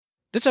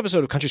This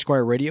episode of Country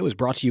Squire Radio is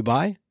brought to you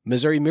by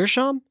Missouri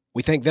Meerschaum.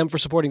 We thank them for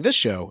supporting this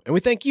show, and we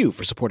thank you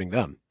for supporting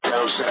them. You're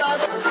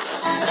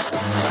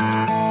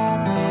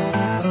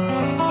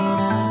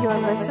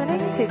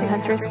listening to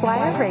Country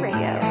Squire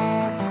Radio.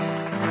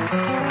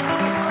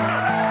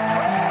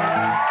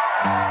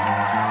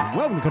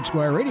 Welcome to Country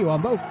Squire Radio.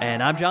 I'm Bo.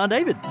 And I'm John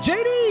David.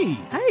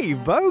 JD! Hey,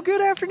 Bo,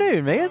 good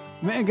afternoon, man.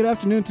 Man, good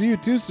afternoon to you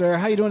too, sir.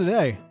 How you doing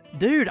today?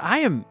 Dude,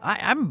 I'm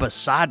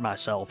beside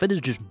myself. It is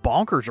just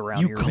bonkers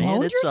around You here, man.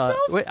 cloned yourself?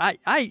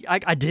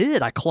 I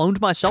did. I cloned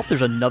myself.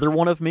 There's another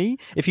one of me.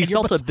 If you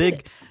felt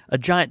a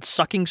giant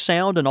sucking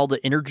sound and all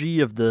the energy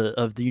of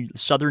the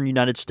southern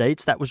United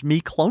States, that was me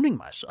cloning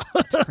myself.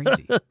 That's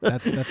crazy.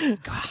 That's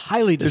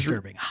highly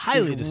disturbing.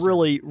 Highly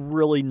disturbing.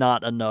 Really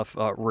not enough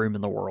room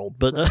in the world.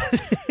 But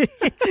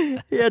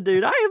yeah,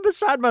 dude, I am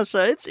beside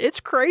myself. It's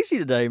crazy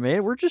today,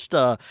 man. We're just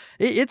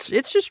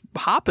it's just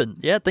hopping.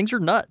 Yeah, things are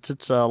nuts.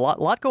 It's a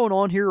lot going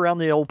on here around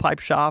the old pipe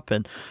shop,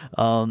 and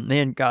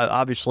man,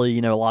 obviously,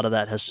 a lot of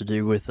that has to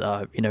do with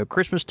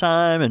Christmas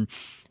time and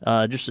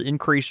just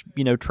increased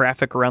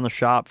traffic around the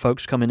shop.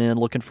 Folks coming in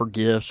looking for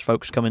gifts.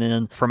 Folks coming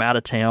in from out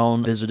of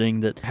town visiting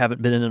that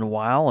haven't been in a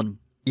while, and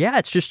yeah,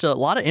 it's just a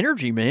lot of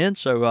energy, man.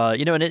 So,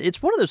 and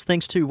it's one of those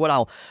things, too,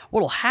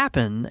 what'll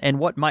happen and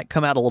what might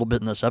come out a little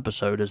bit in this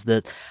episode is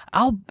that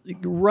I'll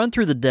run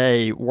through the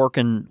day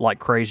working like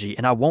crazy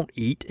and I won't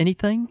eat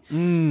anything.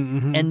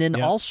 Mm-hmm. And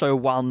then also,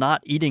 while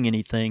not eating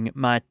anything,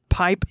 my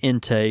pipe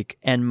intake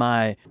and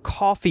my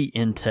coffee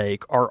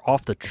intake are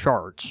off the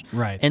charts.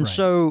 Right. And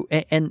so,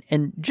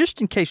 and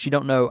just in case you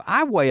don't know,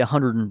 I weigh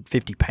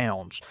 150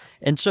 pounds.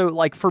 And so,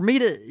 like, for me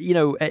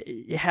to,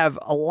 have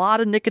a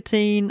lot of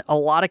nicotine, a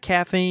lot of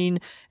caffeine,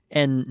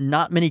 and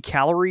not many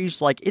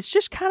calories, like, it's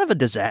just kind of a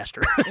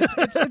disaster.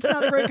 It's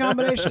not a great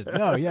combination.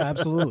 No, yeah,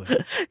 absolutely.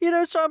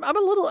 So I'm a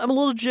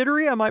little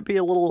jittery. I might be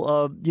a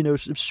little,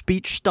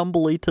 speech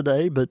stumbly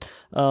today, but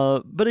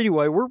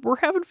anyway, we're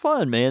having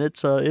fun, man.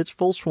 It's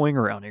full swing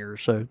around here,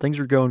 so things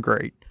are going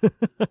great.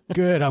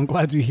 Good. I'm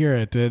glad to hear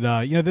it.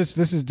 And this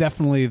is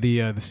definitely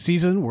the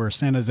season where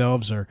Santa's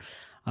elves are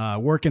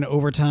working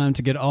overtime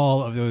to get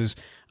all of those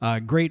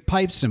great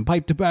pipes and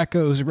pipe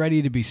tobaccos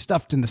ready to be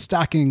stuffed in the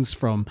stockings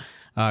from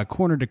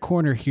corner to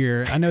corner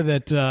here. I know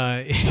that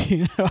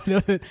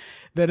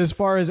that as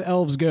far as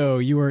elves go,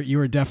 you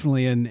are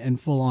definitely in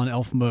full on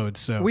elf mode.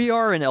 So we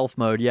are in elf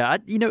mode. Yeah,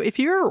 if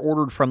you ever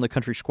ordered from the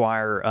Country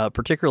Squire,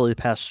 particularly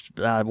the past,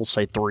 I will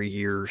say 3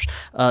 years,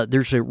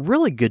 there's a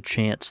really good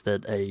chance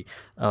that a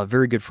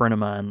very good friend of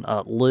mine,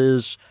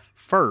 Liz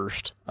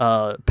First,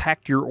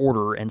 packed your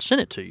order and sent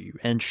it to you,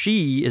 and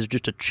she is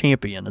just a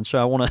champion. And so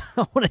I want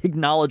to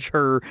acknowledge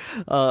her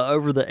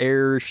over the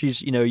air.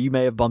 She's you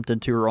may have bumped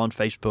into her on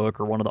Facebook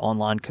or one of the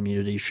online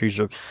communities. She's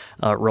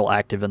real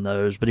active in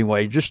those. But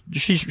anyway, just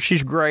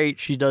she's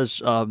great. She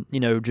does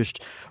just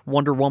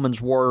Wonder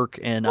Woman's work,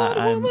 and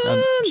I'm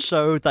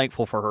so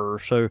thankful for her.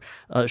 So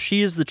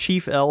she is the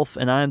chief elf,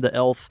 and I am the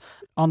elf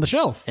on the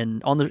shelf, and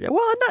not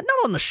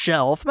on the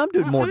shelf. I'm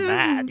doing more than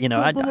that.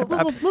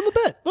 Little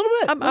bit.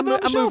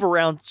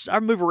 I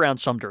move around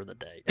some during the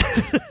day.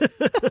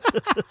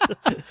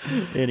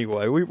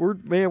 Anyway,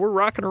 we're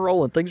rocking and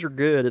rolling. Things are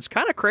good. It's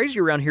kind of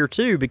crazy around here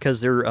too because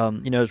they're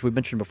as we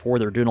mentioned before,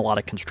 they're doing a lot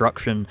of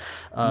construction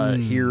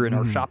here in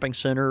our shopping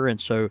center,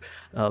 and so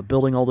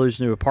building all those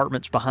new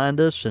apartments behind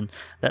us, and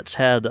that's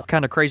had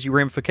kind of crazy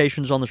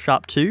ramifications on the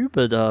shop too.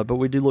 But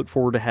we do look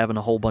forward to having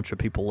a whole bunch of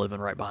people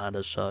living right behind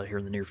us here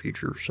in the near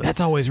future. So that's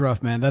always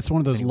rough, man. That's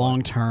one of those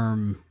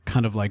long-term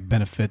kind of like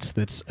benefits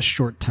that's a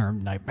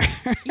short-term nightmare.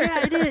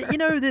 Yeah, it is.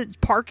 The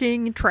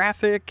parking,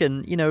 traffic,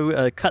 and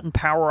cutting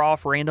power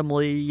off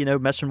randomly.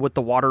 Messing with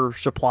the water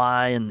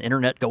supply and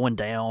internet going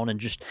down, and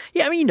just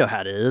how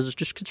it is. It's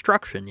just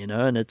construction,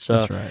 and it's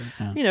that's right.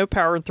 Yeah.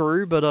 Powering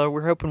through. But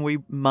we're hoping we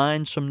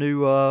mine some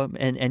new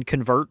and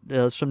convert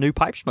some new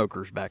pipe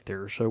smokers back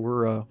there. So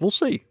we'll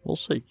see.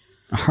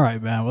 All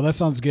right, man. Well, that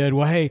sounds good.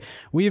 Well, hey,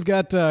 we've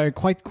got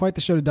quite the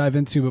show to dive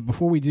into, but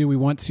before we do, we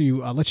want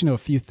to let you know a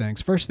few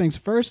things. First things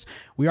first,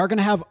 we are going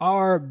to have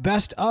our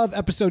best of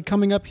episode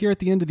coming up here at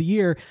the end of the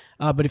year.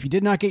 But if you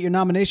did not get your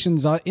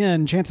nominations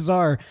in, chances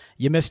are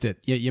you missed it.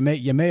 You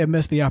may have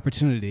missed the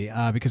opportunity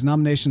because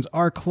nominations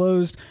are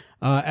closed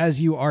as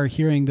you are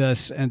hearing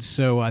this. And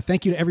so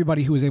thank you to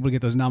everybody who was able to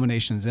get those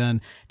nominations in.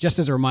 Just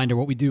as a reminder,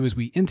 what we do is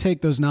we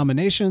intake those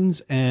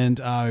nominations and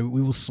we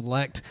will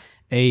select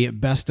a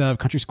best of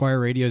Country Squire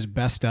Radio's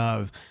best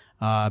of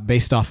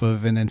based off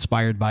of and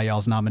inspired by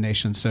y'all's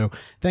nominations. So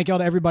thank y'all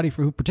to everybody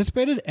who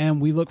participated,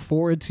 and we look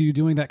forward to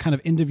doing that kind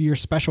of end of year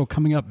special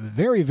coming up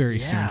very, very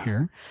soon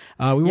here.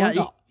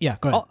 Yeah,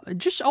 go ahead.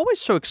 Just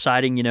always so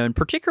exciting, and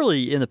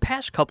particularly in the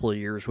past couple of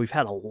years, we've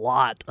had a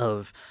lot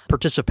of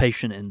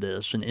participation in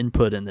this and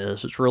input in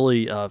this. It's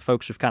really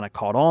folks have kind of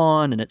caught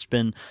on, and it's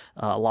been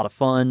a lot of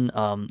fun,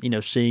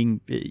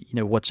 seeing,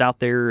 what's out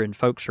there, and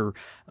folks are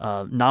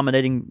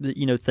nominating,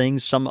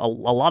 things, a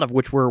lot of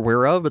which we're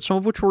aware of, but some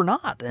of which we're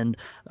not. And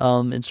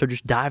so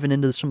just diving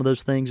into some of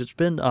those things, it's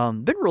been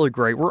really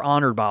great. We're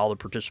honored by all the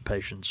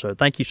participation. So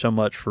thank you so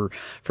much for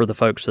the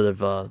folks that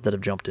have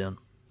jumped in.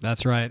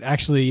 That's right.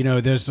 Actually,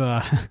 there's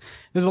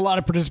there's a lot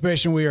of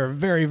participation we are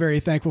very, very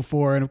thankful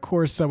for. And of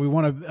course, we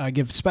want to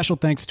give special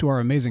thanks to our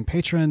amazing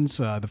patrons,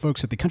 the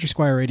folks at the Country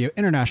Squire Radio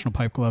International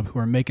Pipe Club who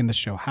are making this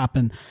show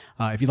happen.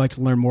 If you'd like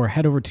to learn more,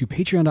 head over to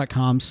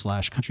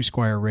patreon.com/Country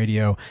Squire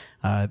Radio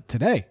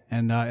today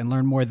and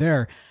learn more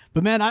there.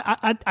 But man,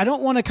 I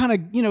don't want to kind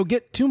of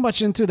get too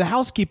much into the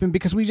housekeeping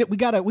because we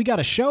got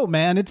a show,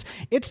 man.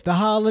 It's the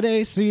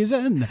holiday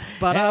season.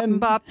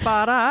 And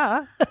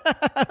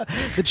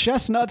the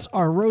chestnuts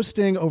are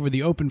roasting over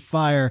the open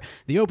fire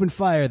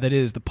that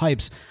is the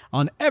pipes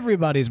on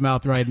everybody's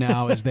mouth right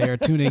now as they are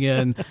tuning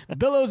in.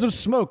 Billows of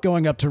smoke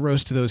going up to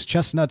roast those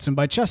chestnuts, and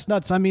by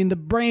chestnuts I mean the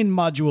brain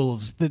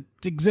modules that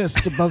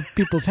exist above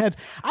people's heads.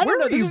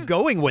 Where are you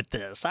going with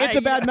this? It's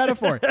a bad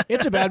metaphor.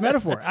 It's a bad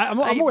metaphor.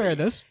 I'm aware of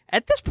this.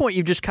 At this point,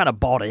 you've just kind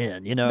of bought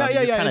in, No,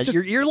 yeah.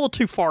 You're a little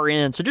too far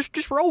in, so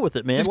just roll with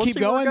it, man. Just Let's keep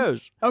see going. Where it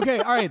goes. Okay,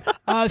 all right.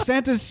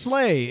 Santa's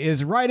sleigh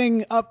is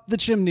riding up the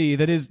chimney.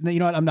 That is, you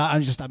know what?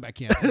 I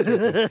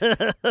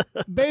can't.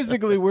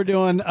 Basically, we're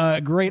doing a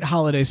great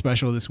holiday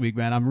special this week,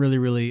 man. I'm really,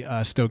 really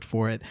stoked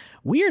for it.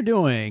 We are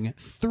doing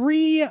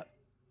 3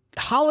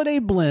 holiday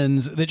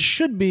blends that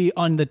should be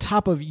on the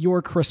top of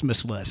your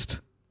Christmas list.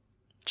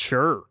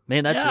 Sure,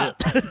 man, that's it.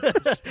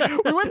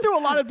 We went through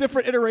a lot of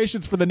different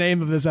iterations for the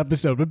name of this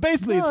episode, but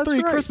basically it's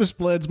 3 right. Christmas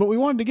blends, but we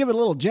wanted to give it a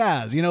little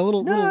jazz, that's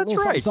little right.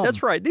 something.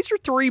 That's right. These are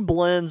 3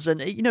 blends,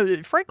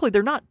 and frankly,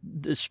 they're not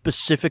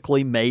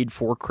specifically made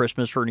for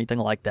Christmas or anything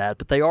like that,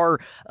 but they are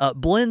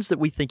blends that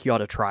we think you ought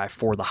to try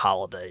for the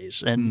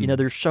holidays. And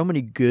there's so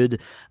many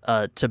good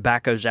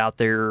tobaccos out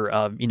there.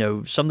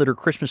 Some that are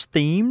Christmas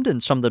themed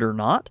and some that are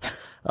not.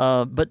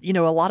 But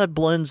a lot of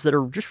blends that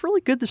are just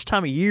really good this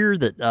time of year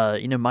that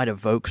might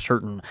evoke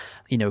certain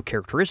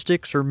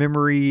characteristics or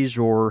memories,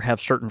 or have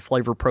certain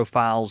flavor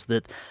profiles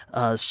that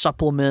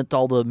supplement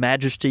all the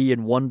majesty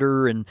and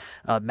wonder and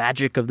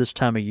magic of this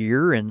time of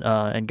year.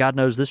 And God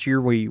knows this year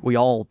we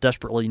all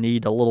desperately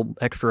need a little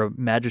extra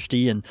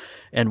majesty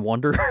and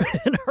wonder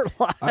in our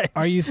lives.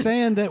 Are you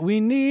saying that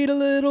we need a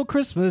little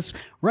Christmas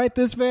right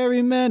this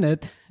very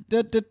minute?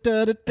 Da, da,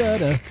 da, da, da,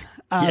 da.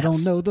 I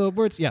don't know the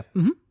words. Yeah.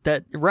 Mm-hmm.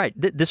 That right.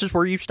 This is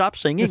where you stop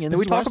singing, and then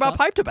we talk about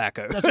pipe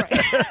tobacco. That's right.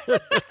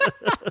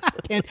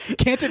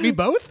 Can't it be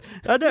both?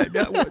 No,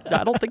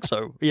 I don't think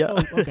so. Yeah,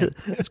 okay.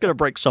 It's going to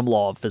break some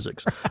law of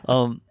physics.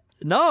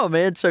 No,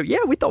 man. So,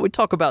 we thought we'd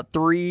talk about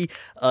 3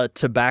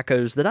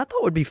 tobaccos that I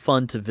thought would be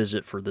fun to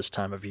visit for this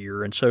time of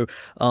year. And so,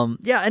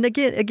 and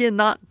again,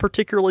 not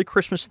particularly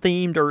Christmas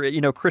themed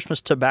or,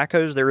 Christmas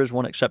tobaccos. There is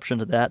one exception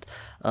to that.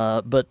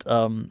 But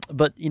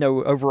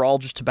overall,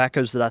 just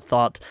tobaccos that I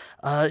thought,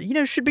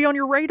 should be on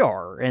your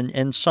radar,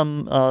 and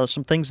some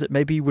things that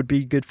maybe would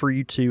be good for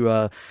you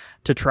to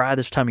try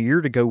this time of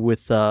year to go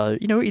with,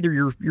 either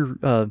your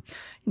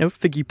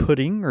figgy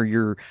pudding or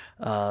your,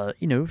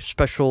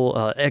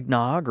 special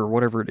eggnog or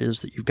whatever it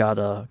is that you've got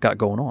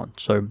going on.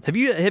 So have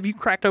you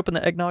cracked open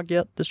the eggnog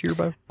yet this year,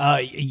 Bo?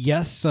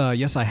 Yes,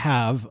 I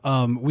have.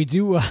 We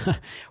do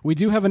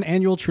have an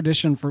annual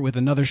tradition with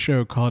another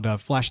show called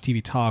Flash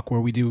TV Talk,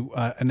 where we do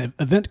an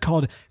event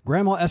called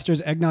Grandma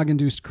Esther's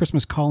Eggnog-Induced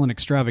Christmas Call-In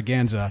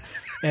Extravaganza.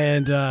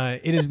 And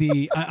it is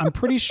I'm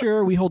pretty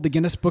sure we hold the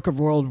Guinness Book of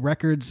World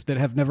Records that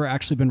have never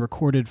actually been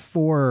recorded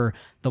for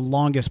the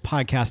longest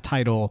podcast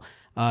title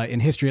in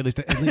history, at least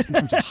in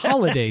terms of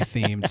holiday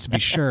themed, to be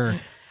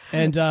sure.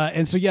 And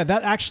so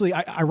that actually,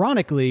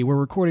 ironically, we're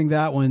recording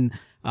that one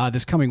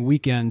this coming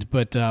weekend,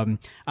 but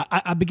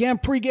I began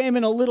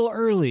pre-gaming a little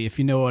early, if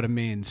you know what I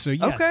mean. So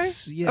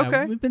yes,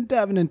 okay. We've been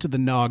diving into the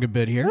nog a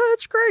bit here. Oh,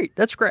 that's great.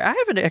 I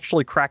haven't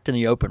actually cracked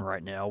any open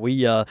right now.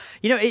 We,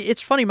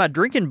 it's funny. My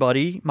drinking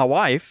buddy, my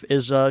wife,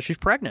 is she's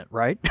pregnant,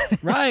 right?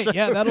 Right. So,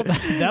 that'll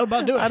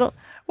about do it.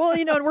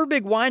 And we're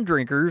big wine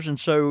drinkers, and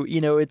so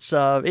it's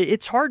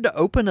hard to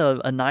open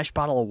a nice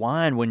bottle of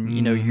wine when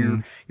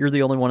you're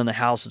the only one in the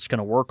house that's going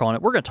to work on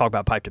it. We're going to talk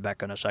about pipe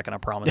tobacco in a second, I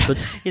promise. But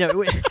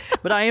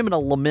but I am going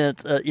to lament,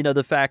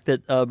 the fact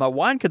that my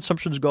wine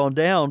consumption's gone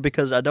down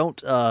because I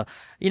don't,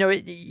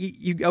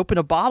 you open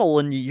a bottle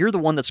and you're the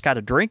one that's got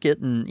to drink it,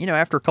 and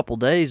after a couple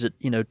of days, it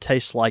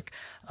tastes like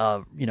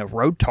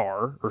road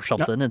tar or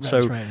something, and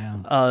so right,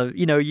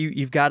 yeah.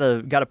 You've got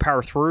to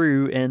power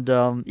through, and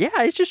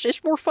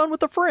it's more fun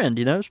with a friend,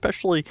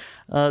 especially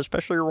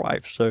your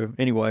wife. So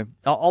anyway,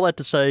 all that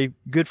to say,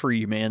 good for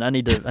you, man. I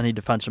need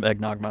to find some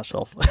eggnog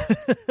myself.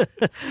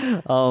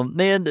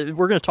 Man,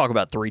 we're going to talk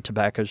about 3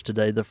 tobaccos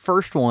today. The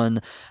first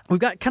one, we've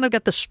got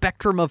the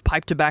spectrum of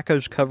pipe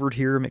tobaccos covered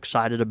here. I'm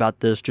excited about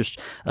this. Just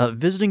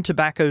visiting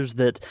tobaccos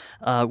that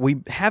we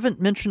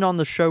haven't mentioned on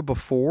the show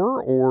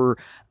before, or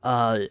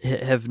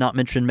have not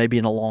mentioned maybe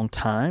in a long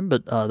time.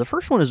 But the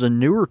first one is a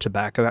newer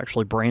tobacco,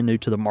 actually brand new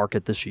to the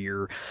market this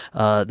year,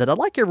 that I'd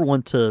like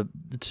everyone to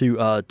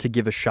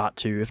give a shot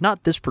to. If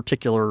not this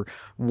particular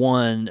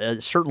one,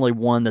 certainly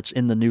one that's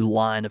in the new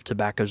line of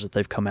tobaccos that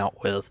they've come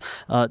out with.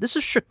 This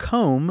is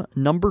Chacombe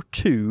No.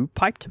 2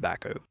 pipe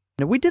tobacco.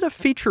 Now, we did a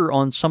feature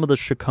on some of the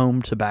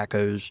Chacombe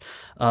tobaccos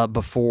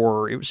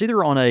before. It was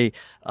either on a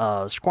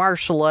Squire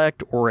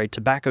Select or a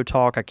Tobacco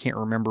Talk. I can't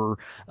remember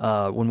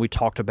when we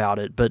talked about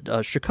it. But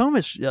Chacombe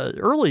is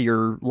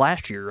earlier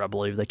last year, I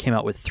believe, they came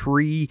out with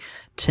 3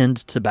 tinned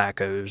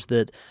tobaccos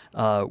that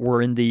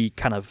were in the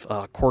kind of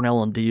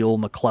Cornell and Deal,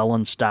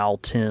 McClellan style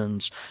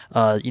tins.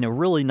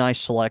 Really nice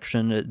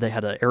selection. They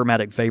had an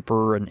aromatic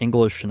vapor, an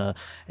English, and an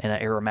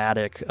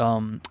aromatic.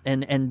 And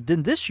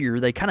then this year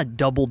they kind of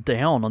doubled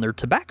down on their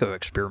tobacco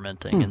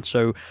experimenting. And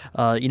so,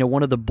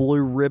 one of the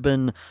blue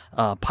ribbon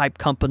pipe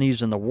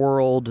companies in the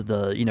world,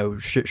 the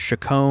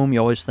Chacombe. You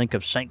always think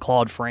of St.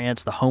 Claude,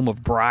 France, the home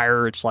of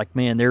Briar. It's like,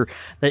 man,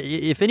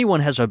 if anyone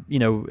has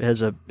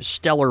a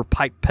stellar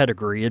pipe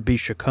pedigree, it'd be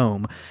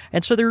Chacombe.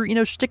 And so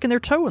they're sticking their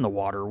toe in the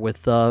water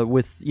with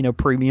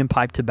premium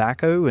pipe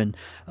tobacco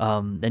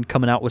and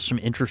coming out with some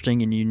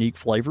interesting and unique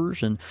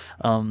flavors. And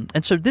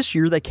so this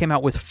year they came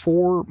out with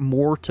 4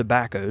 more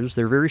tobaccos.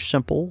 They're very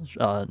simple,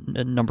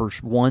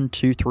 numbers 1,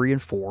 2, 3,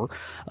 and 4.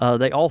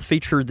 They all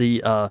feature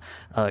the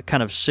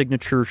kind of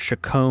signature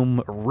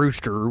Chacombe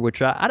rooster,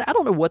 which I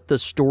don't know what the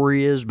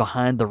story is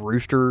behind the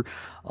rooster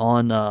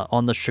on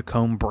the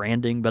Chacombe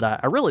branding, but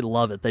I really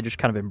love it. They just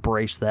kind of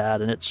embrace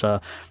that, and it's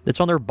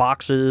on their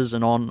boxes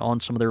and on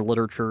some of their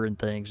literature and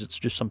things. It's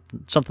just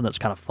something that's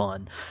kind of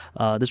fun.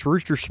 This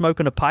rooster's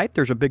smoking a pipe.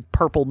 There's a big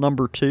purple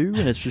number 2,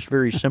 and it's just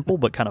very simple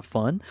but kind of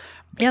fun.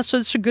 Yeah, so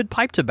it's a good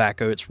pipe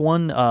tobacco. It's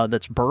one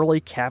that's Burley,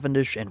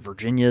 Cavendish, and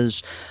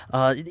Virginia's.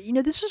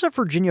 This is a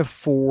Virginia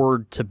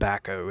Ford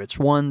tobacco. It's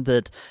one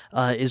that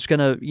is going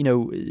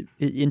to,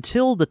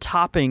 until the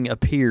topping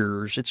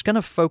appears, it's going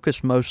to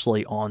focus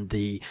mostly on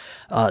the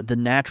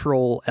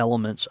natural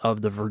elements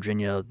of the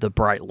Virginia, the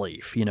bright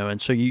leaf.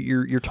 And so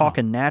you're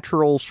talking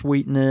natural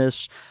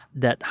sweetness,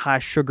 that high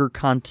sugar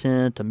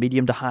content, a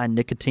medium to high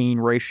nicotine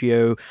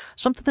ratio,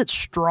 something that's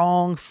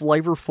strong,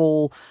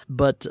 flavorful,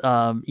 but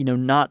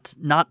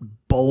not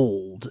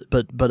bold,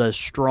 but a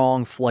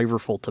strong,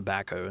 flavorful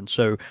tobacco. And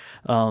so,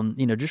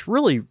 just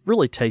really,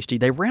 really tasty.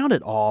 They round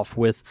it off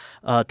with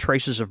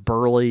traces of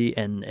Burley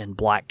and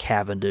black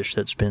Cavendish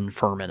that's been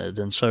fermented.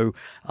 And so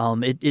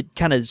it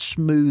kind of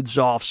smooths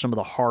off some of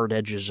the hard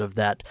edges of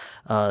that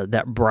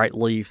bright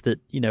leaf that,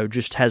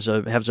 just has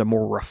a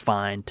more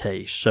refined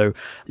taste. So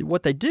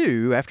what they do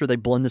after they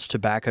blend this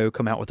tobacco,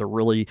 come out with a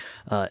really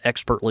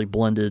expertly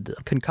blended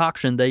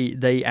concoction,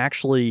 they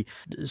actually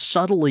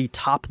subtly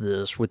top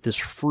this with this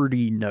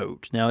fruity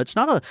note. Now, it's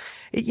not a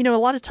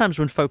lot of times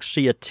when folks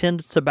see a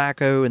tinned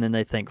tobacco and then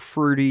they think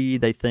fruity,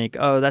 they think,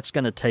 oh, that's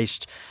going to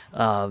taste,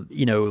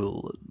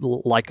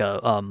 like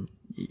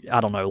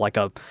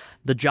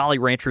the Jolly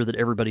Rancher that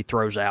everybody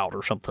throws out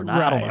or something.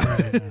 I don't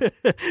know.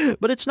 Right.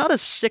 But it's not a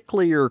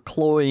sickly or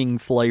cloying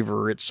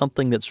flavor. It's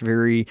something that's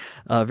very,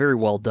 very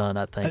well done,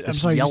 I think. I'm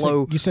sorry,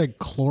 yellow. You said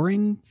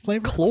chlorine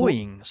flavor?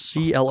 Cloying,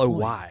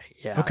 C-L-O-Y.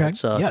 Yeah, okay.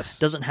 It's, yes.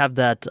 Doesn't have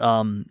that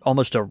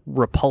almost a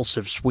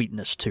repulsive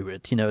sweetness to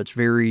it. It's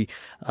very,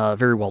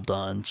 very well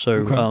done. So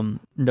Okay.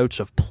 Notes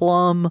of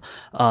plum,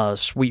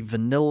 sweet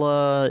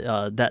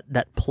vanilla,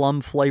 that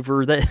plum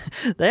flavor. They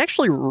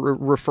actually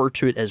refer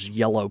to it as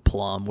yellow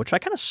plum, which I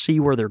kind of see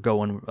where they're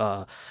going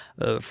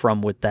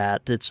from with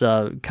that. It's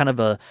kind of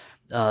a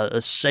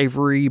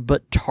savory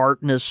but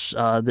tartness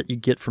that you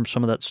get from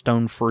some of that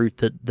stone fruit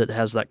that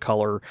has that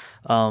color.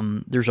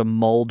 There's a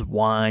mulled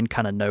wine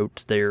kind of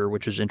note there,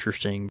 which is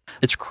interesting.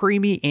 It's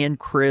creamy and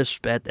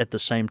crisp at the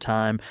same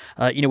time.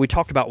 We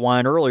talked about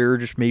wine earlier,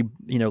 just me,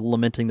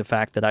 lamenting the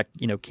fact that I,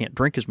 can't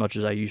drink as much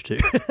as I used to.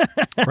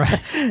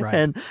 Right.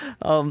 And,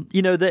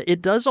 that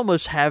it does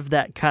almost have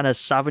that kind of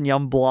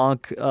Sauvignon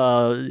Blanc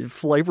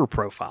flavor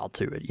profile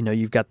to it.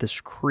 You've got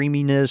this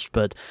creaminess,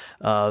 but,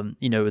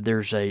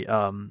 there's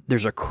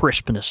a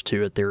crispness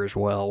to it there as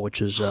well,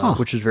 which is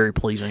very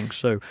pleasing.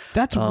 So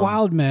that's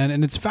wild, man,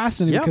 and it's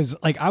fascinating because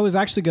I was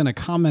actually going to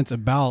comment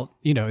about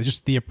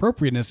just the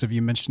appropriateness of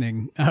you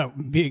mentioning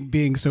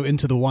being so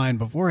into the wine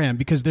beforehand,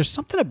 because there's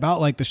something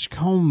about the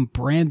Chacombe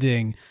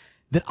branding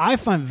that I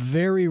find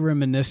very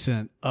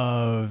reminiscent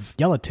of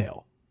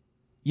Yellowtail.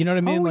 You know what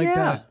I mean?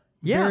 That.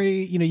 Yeah.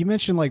 Very, you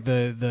mentioned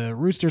the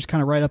rooster's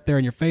kind of right up there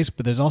in your face,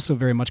 but there's also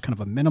very much kind of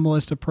a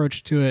minimalist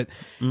approach to it.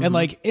 Mm-hmm.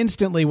 And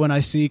instantly when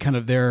I see kind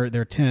of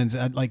their tins,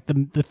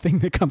 the thing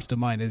that comes to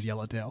mind is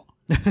Yellowtail.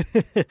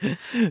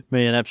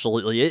 Man,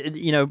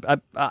 absolutely.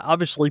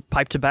 Obviously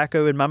pipe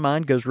tobacco in my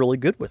mind goes really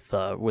good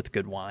with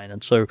good wine.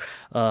 And so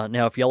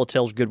now if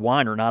Yellowtail's good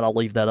wine or not, I'll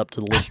leave that up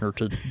to the listener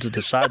to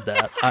decide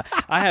that.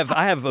 I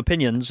have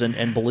opinions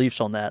and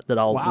beliefs on that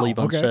I'll leave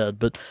unsaid.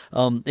 But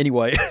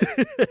anyway,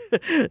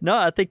 no,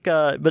 I think,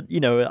 but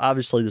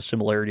obviously the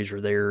similarities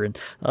are there. And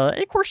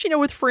of course,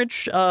 with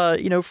French,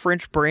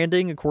 French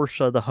branding, of course,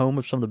 the home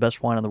of some of the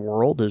best wine in the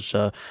world is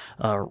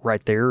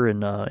right there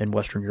in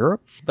Western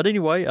Europe. But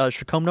anyway,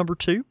 Chacombe number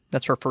 2.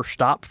 That's our first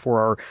stop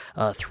for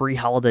our 3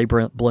 holiday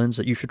blends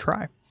that you should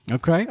try.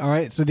 Okay, all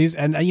right. So these,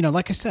 and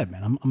like I said,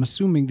 man, I'm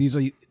assuming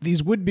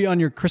these would be on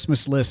your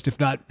Christmas list, if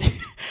not.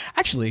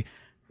 Actually,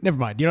 Never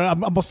mind.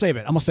 I'm gonna save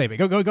it.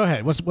 Go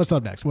ahead. What's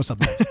up next?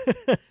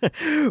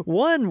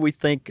 One, we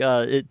think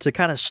to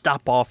kind of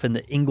stop off in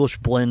the English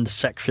blend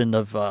section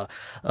of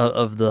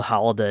the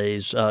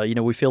holidays.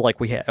 We feel like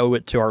we owe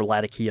it to our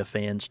Latakia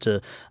fans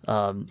to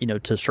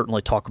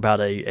certainly talk about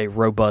a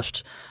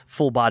robust,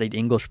 full-bodied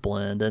English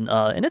blend,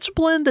 and it's a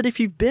blend that if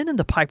you've been in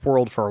the pipe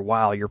world for a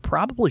while, you're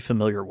probably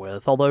familiar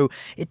with. Although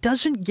it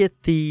doesn't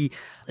get the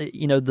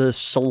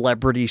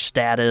celebrity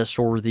status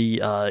or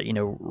the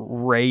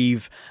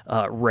rave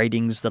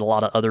ratings that a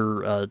lot of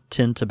other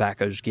tin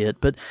tobaccos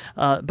get, but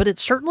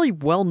it's certainly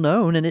well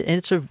known, and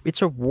it's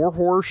a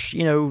warhorse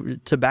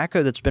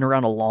tobacco that's been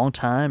around a long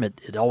time.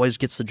 It always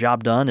gets the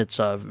job done. It's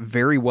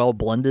very well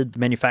blended,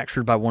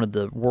 manufactured by one of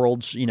the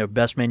world's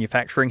best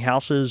manufacturing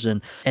houses,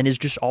 and is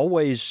just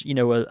always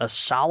a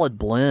solid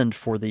blend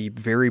for the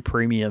very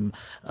premium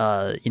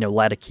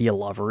Latakia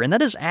lover, and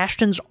that is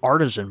Ashton's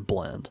Artisan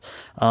Blend.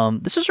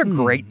 This is a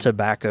great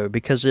tobacco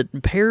because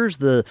it pairs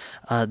the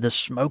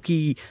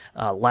smoky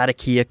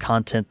Latakia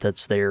content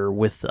that's there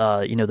with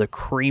the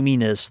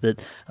creaminess that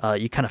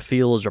you kind of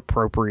feel is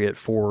appropriate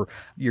for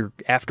your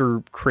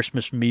after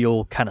Christmas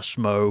meal kind of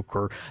smoke,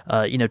 or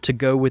to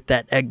go with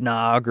that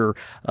eggnog or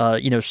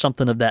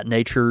something of that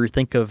nature.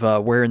 Think of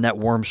wearing that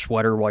warm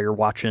sweater while you're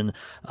watching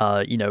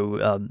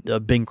a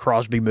Bing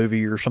Crosby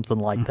movie or something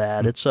like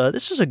that.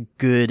 This is a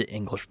good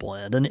English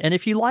blend, and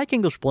if you like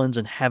English blends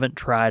and haven't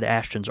tried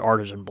Ashton's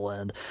Artisan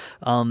Blend,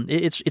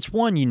 it's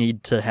one you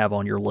need to have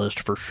on your list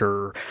for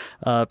sure,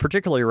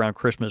 particularly around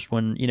Christmas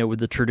when, with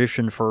the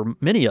tradition for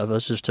many of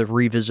us is to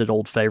revisit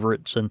old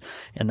favorites and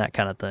that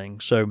kind of thing.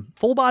 So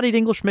full-bodied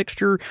English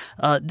mixture.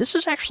 This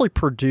is actually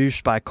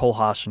produced by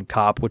Kohlhaas and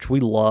Kopp, which we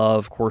love.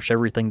 Of course,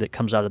 everything that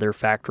comes out of their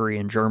factory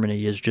in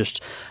Germany is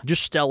just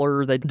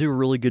stellar. They do a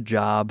really good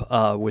job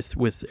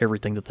with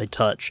everything that they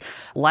touch.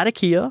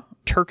 Latakia,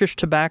 Turkish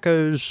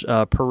tobaccos,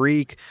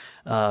 Perique,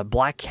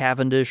 Black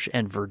Cavendish,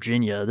 and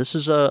Virginia. This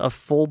is a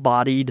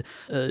full-bodied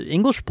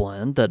English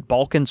blend, that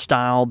Balkan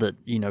style that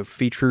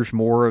features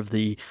more of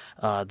the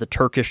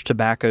Turkish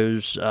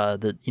tobaccos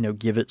that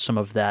give it some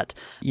of that.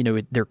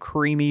 They're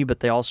creamy, but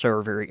they also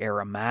are very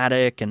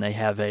aromatic, and they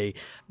have a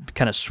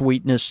kind of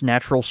sweetness,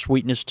 natural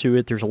sweetness to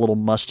it. There's a little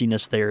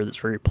mustiness there that's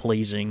very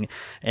pleasing,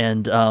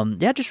 and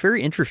just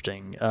very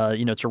interesting.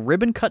 It's a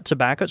ribbon cut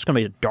tobacco. It's going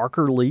to be a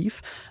darker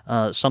leaf,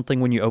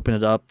 something when you open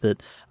it up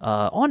that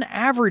on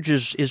average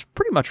is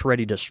pretty much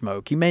ready to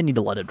smoke. You may need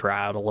to let it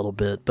dry out a little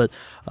bit, but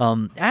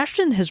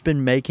Ashton has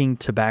been making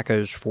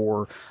tobaccos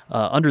for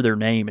under their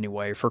name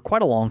anyway for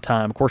quite a long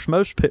time. Of course,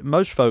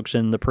 most folks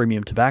in the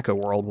premium tobacco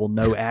world will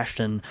know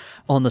Ashton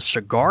on the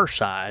cigar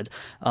side.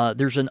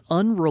 There's an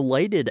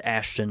unrelated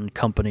Ashton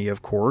company,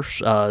 of course.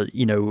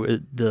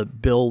 The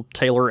Bill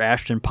Taylor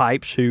Ashton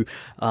pipes, who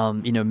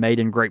made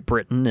in Great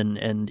Britain,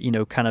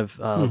 and kind of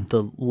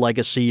the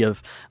legacy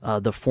of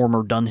the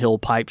former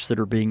Dunhill pipes that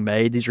are being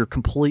made. These are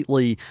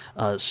completely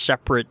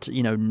separate,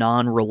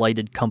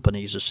 non-related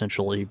companies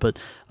essentially. But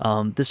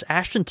this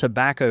Ashton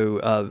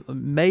tobacco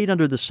made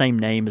under the same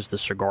name as the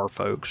cigar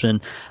folks,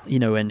 and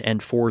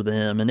for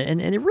them, and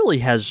it really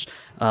has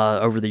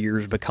over the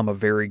years become a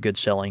very good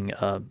selling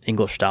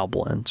English style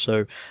blend.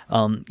 So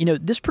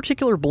this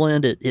particular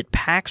blend, it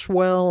packs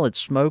well, it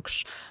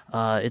smokes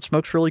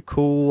really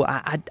cool.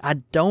 I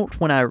don't,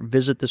 when I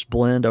visit this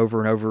blend over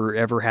and over,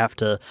 ever have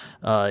to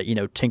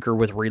tinker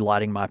with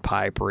relighting my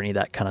pipe or any of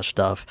that kind of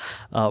stuff.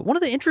 One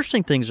of the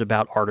interesting things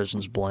about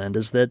Artisan's Blend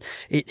is that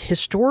it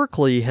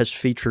historically has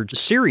featured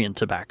Syrian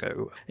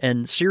tobacco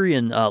and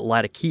Syrian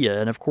Latakia,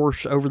 and of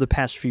course over the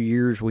past few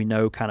years we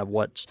know kind of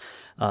what's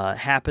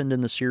happened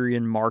in the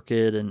Syrian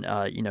market, and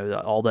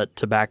all that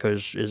tobacco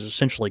is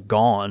essentially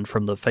gone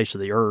from the face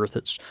of the earth.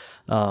 It's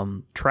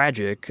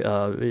tragic.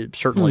 It's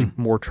certainly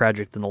more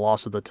tragic than the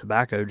loss of the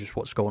tobacco, just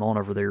what's going on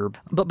over there.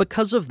 But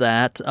because of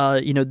that,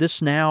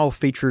 this now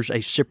features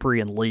a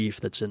Cyprian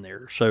leaf that's in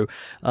there. So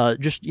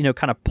just,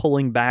 kind of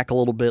pulling back a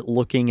little bit,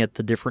 looking at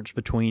the difference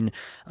between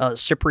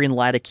Cyprian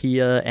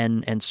Latakia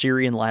and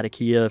Syrian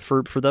Latakia.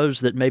 For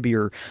those that maybe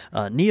are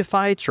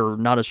neophytes or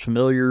not as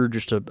familiar,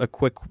 just a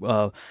quick,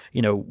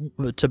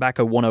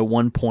 Tobacco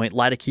 101 point.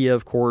 Latakia,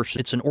 of course,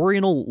 it's an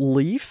oriental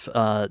leaf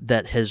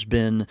that has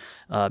been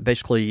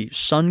basically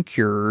sun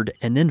cured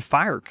and then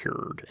fire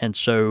cured. And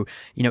so,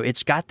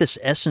 it's got this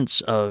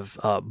essence of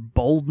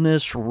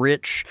boldness,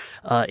 rich,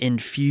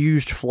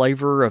 infused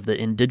flavor of the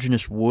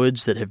indigenous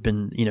woods that have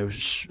been,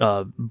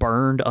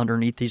 burned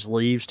underneath these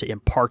leaves to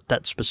impart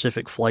that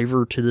specific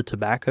flavor to the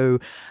tobacco.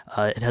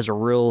 It has a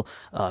real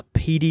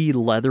peaty,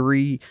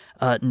 leathery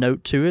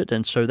note to it.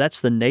 And so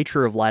that's the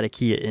nature of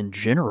Latakia in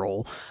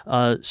general.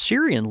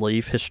 Syrian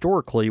leaf,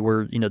 historically,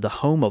 where, the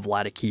home of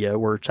Latakia,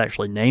 where it's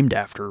actually named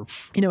after,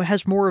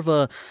 has more of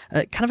a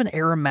kind of an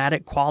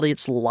aromatic quality.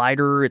 It's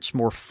lighter, it's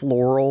more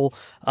floral.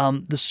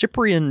 The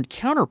Cyprian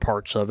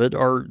counterparts of it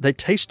they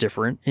taste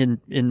different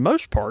in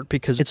most part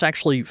because it's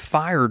actually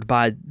fired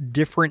by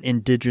different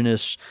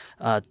indigenous,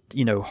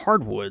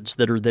 hardwoods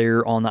that are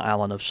there on the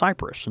island of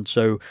Cyprus. And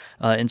so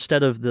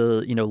instead of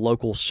the,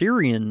 local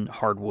Syrian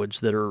hardwoods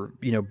that are,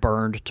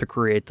 burned to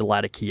create the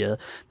Latakia,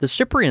 the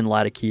Cyprian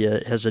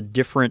Latakia has a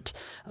different,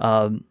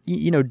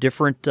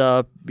 different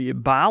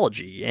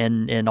biology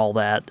and all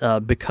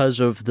that because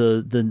of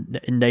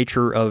the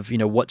nature of,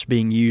 what's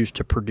being used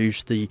to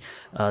produce the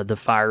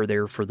fire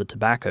there for the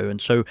tobacco. And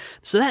so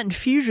that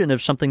infusion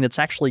of something that's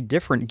actually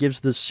different gives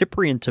the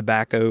Cyprian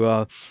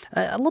tobacco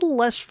a little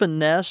less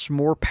finesse,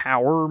 more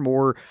power,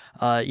 more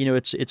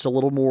it's a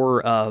little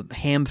more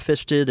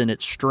ham-fisted in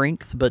its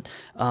strength, but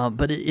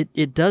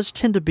it does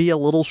tend to be a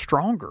little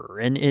stronger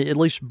and at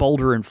least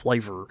bolder in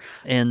flavor.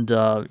 And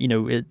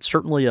it's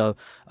certainly a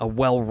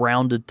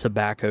well-rounded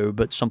tobacco,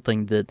 but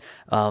something that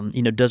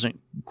doesn't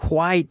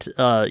quite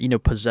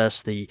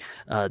possess the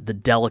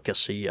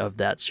delicacy of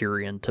that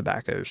Syrian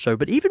tobacco. So,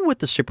 but even with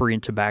the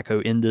Cyprian tobacco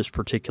in this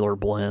particular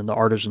blend, the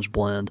Artisan's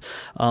blend,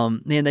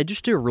 man, they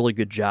just do a really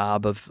good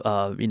job of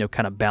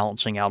kind of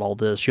balancing out all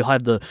this. You'll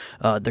have the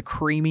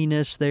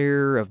creaminess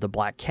there of the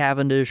Black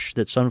Cavendish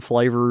that's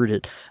unflavored.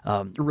 It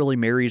really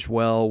marries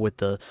well with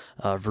the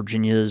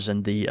Virginias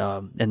and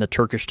the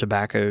Turkish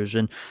tobaccos,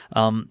 and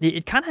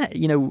it kind of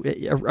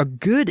a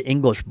good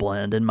English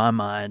blend in my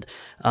mind,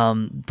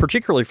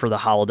 particularly for the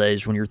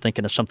holidays when you're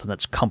thinking of something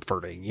that's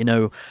comforting.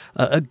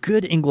 A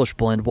good English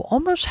blend will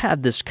almost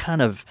have this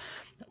kind of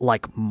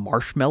like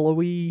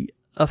marshmallowy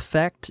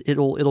effect.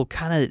 It'll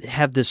kind of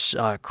have this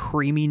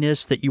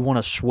creaminess that you want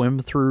to swim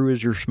through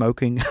as you're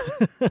smoking,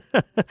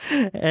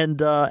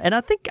 and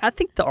I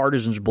think the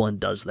Artisan's blend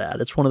does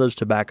that. It's one of those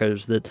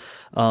tobaccos that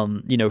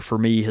for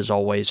me has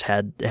always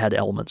had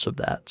elements of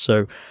that.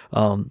 So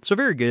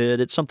very good.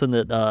 It's something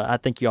that I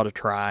think you ought to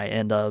try,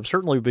 and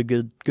certainly would be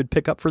a good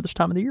pickup for this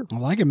time of the year. I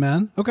like it,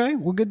 man. Okay,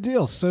 well, good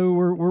deal. So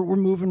we're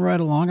moving right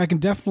along. I can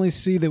definitely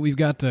see that we've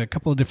got a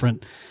couple of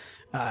different.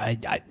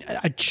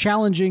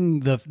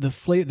 Challenging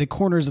the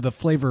corners of the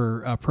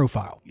flavor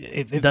profile.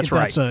 If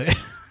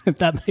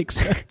that makes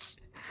sense.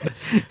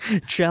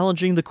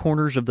 Challenging the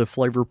corners of the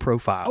flavor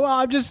profile. Well,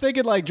 I'm just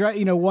thinking like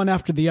one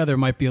after the other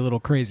might be a little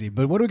crazy.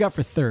 But what do we got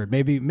for third?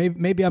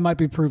 Maybe I might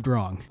be proved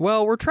wrong.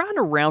 Well, we're trying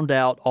to round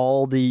out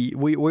all the.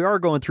 We are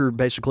going through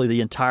basically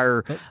the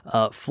entire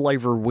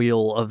flavor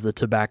wheel of the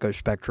tobacco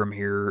spectrum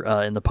here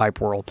in the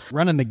pipe world.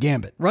 Running the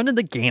gambit,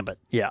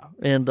 yeah.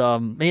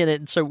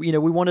 And so we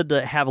wanted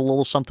to have a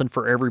little something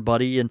for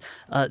everybody. And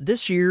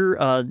this year,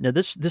 now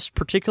this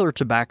particular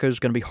tobacco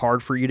is going to be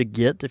hard for you to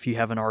get if you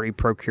haven't already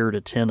procured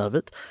a tin of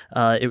it.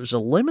 It was a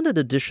limited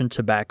edition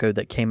tobacco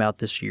that came out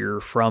this year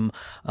from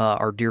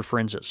our dear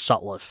friends at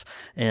Sutliff.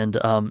 And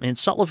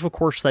Sutliff, of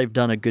course, they've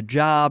done a good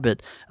job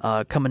at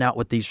coming out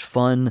with these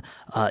fun,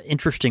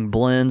 interesting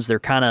blends. They're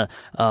kind of,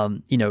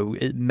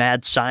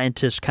 mad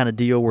scientist kind of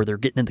deal where they're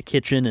getting in the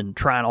kitchen and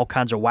trying all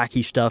kinds of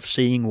wacky stuff,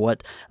 seeing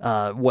what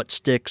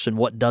sticks and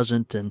what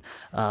doesn't, and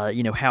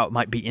how it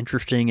might be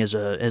interesting as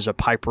a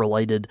pipe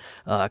related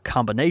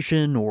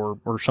combination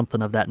or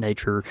something of that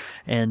nature.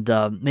 And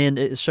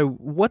so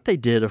what they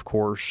did, of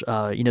course,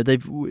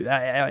 they've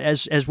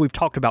as we've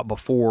talked about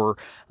before,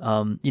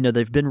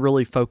 they've been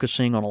really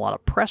focusing on a lot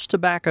of pressed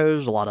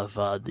tobaccos, a lot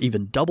of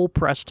even double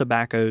pressed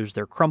tobaccos,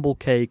 their crumble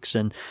cakes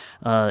and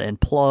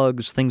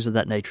plugs, things of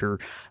that nature.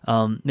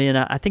 And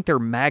I think their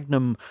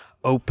magnum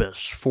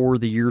opus for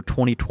the year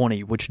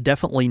 2020, which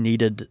definitely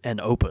needed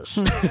an opus.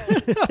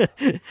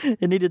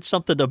 It needed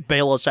something to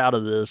bail us out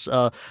of this.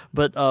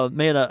 But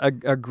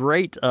a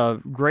great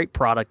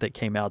product that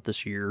came out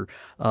this year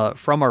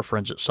from our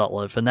friends at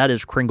Sutliff, and that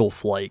is Kringle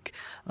Flake.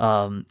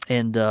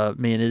 It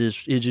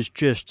is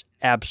just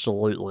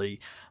absolutely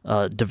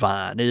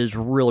divine. It is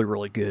really,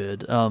 really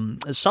good.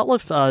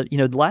 Sutliff,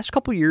 the last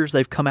couple of years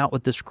they've come out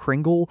with this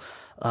Kringle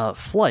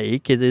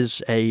Flake. It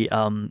is a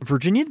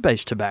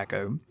Virginian-based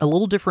tobacco, a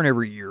little different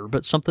every year,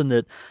 but something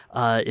that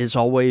is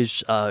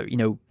always,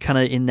 kind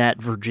of in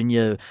that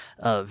Virginia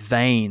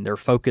vein. Their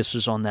focus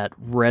is on that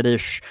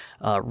reddish,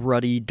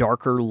 ruddy,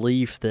 darker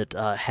leaf that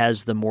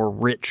has the more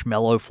rich,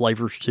 mellow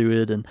flavors to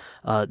it. And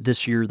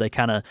this year they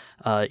kind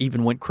of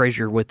even went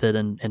crazier with it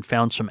and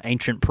found some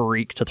ancient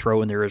Perique to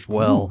throw in there as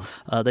well.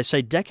 They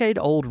say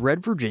decade-old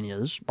red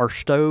Virginias are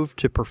stoved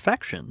to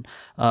perfection,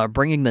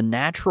 bringing the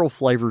natural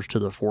flavors to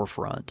the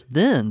forefront.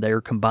 Then they are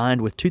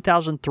combined with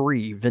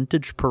 2003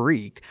 vintage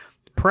Perique,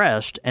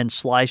 pressed and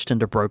sliced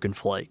into broken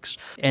flakes.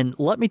 And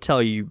let me tell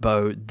you,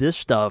 Bo, this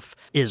stuff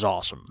is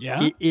awesome.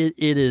 Yeah, it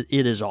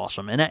is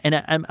awesome. And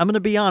I'm going to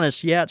be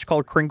honest. Yeah, it's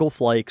called Kringle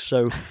Flakes.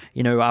 So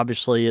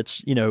obviously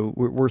it's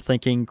we're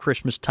thinking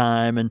Christmas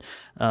time and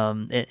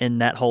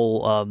that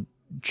whole.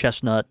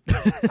 Chestnut.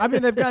 I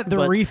mean, they've got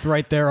the wreath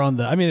right there on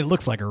the. I mean, it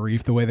looks like a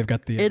wreath the way they've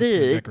got the. It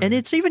is, and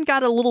it's even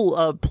got a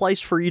little place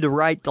for you to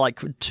write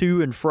like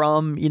to and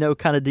from,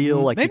 kind of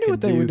deal. Like they knew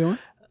what they were doing.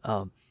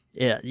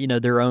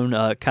 Their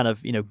own kind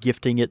of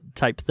gifting it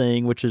type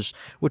thing, which is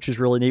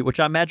really neat. Which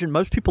I imagine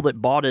most people that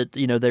bought it,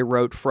 they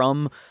wrote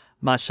from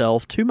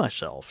myself to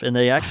myself, and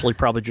they actually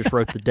probably just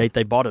wrote the date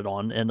they bought it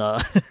on, and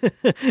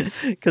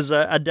because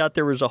I doubt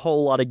there was a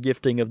whole lot of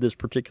gifting of this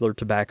particular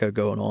tobacco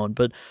going on.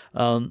 But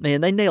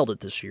man, they nailed it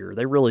this year.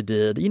 They really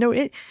did.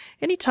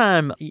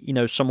 Anytime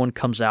someone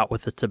comes out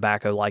with a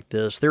tobacco like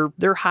this,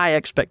 they're high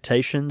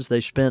expectations.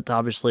 They spent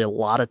obviously a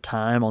lot of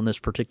time on this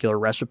particular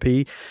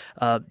recipe.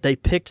 They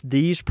picked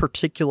these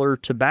particular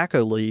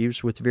tobacco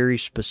leaves with very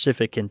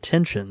specific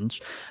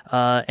intentions,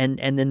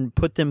 and then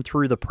put them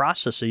through the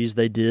processes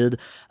they did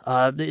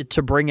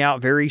to bring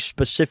out very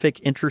specific,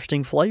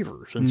 interesting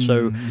flavors. And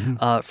so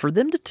for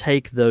them to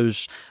take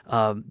those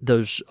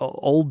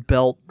Old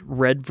Belt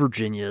red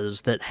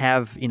Virginias that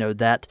have,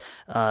 that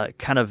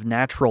kind of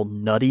natural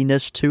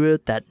nuttiness to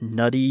it, that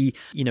nutty,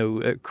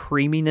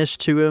 creaminess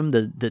to them,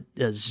 the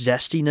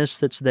zestiness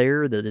that's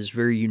there that is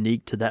very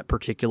unique to that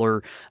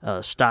particular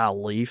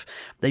style leaf.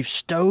 They've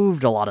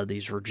stoved a lot of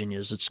these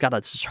Virginias. It's got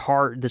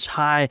this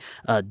high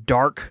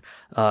dark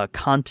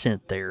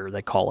content there,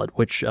 they call it,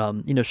 which,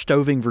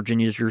 stoving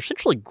Virginias, you're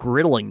essentially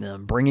griddling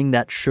them, bringing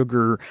that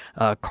sugar,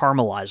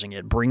 caramelizing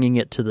it, bringing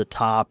it to the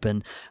top,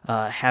 and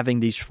having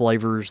these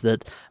flavors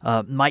that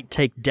might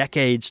take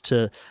decades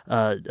to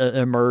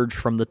emerge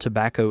from the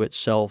tobacco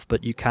itself,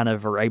 but you kind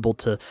of are able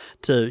to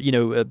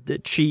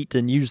cheat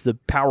and use the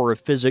power of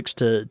physics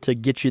to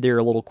get you there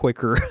a little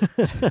quicker.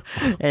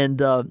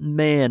 And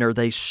man, are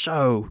they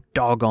so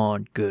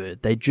doggone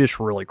good. They just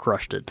really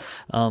crushed it.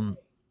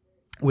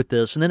 With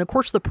this. And then, of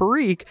course, the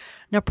Perique.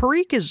 Now,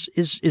 Perique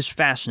is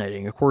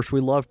fascinating. Of course,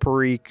 we love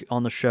Perique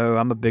on the show.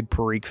 I'm a big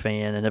Perique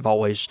fan and have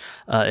always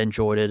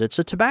enjoyed it. It's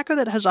a tobacco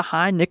that has a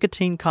high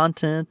nicotine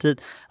content. It,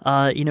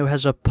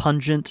 has a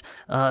pungent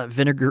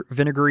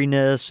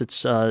vinegariness.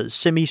 It's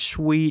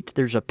semi-sweet.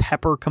 There's a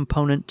pepper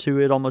component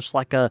to it, almost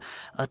like a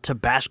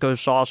Tabasco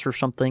sauce or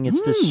something.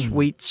 It's this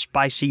sweet,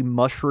 spicy,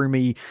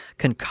 mushroomy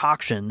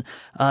concoction.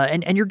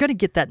 And you're going to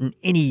get that in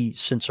any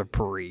sense of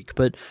Perique.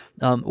 But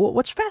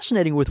what's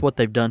fascinating with what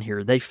they've done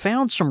here, they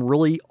found some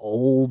really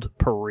old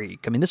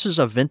Perique. I mean, this is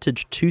a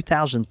vintage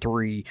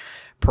 2003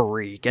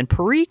 Perique. And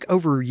Perique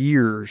over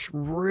years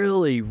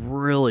really,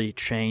 really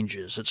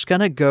changes. It's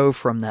going to go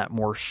from that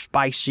more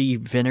spicy,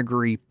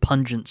 vinegary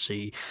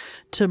pungency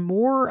to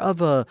more of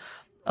a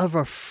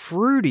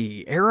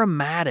fruity,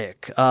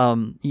 aromatic,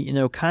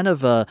 kind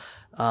of a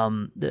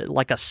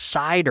like a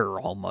cider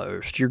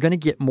almost. You're going to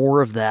get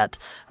more of that,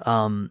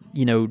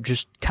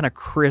 just kind of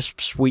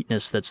crisp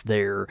sweetness that's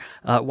there,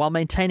 while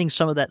maintaining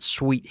some of that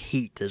sweet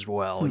heat as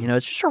well.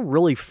 It's just a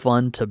really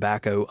fun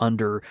tobacco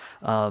under,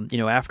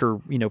 after,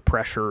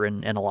 pressure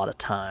and a lot of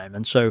time.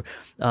 And so,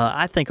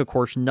 I think, of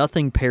course,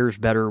 nothing pairs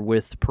better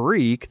with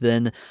Perique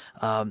than,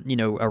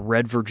 a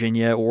red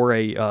Virginia or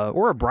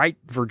a bright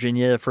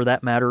Virginia for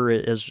that matter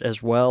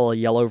as well, a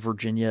yellow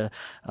Virginia.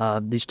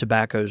 These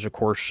tobaccos, of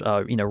course,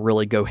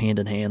 really go hand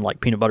in hand like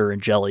peanut butter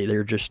and jelly.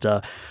 They're just,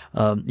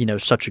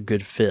 such a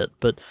good fit.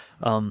 But,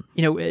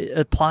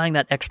 applying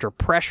that extra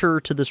pressure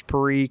to this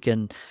Perique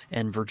and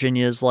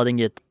Virginia's, letting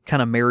it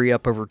kind of marry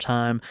up over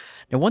time.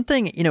 Now, one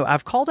thing,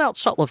 I've called out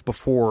Sutliff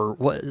before.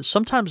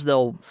 Sometimes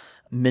they'll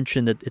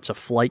mention that it's a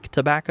flake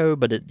tobacco,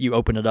 but you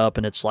open it up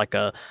and it's like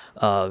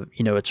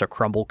it's a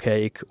crumble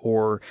cake,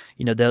 or,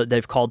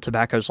 they've called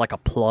tobaccos like a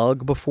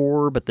plug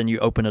before, but then you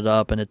open it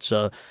up and it's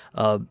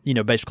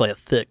basically a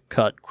thick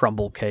cut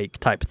crumble cake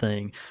type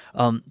thing.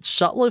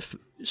 Sutliff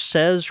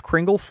says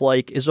Kringle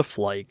flake is a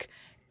flake,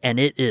 and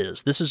it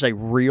is. This is a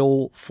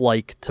real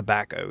flake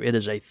tobacco. It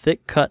is a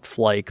thick-cut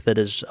flake that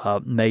is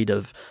made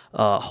of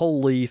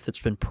whole leaf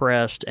that's been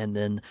pressed and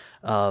then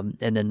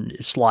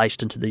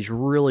sliced into these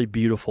really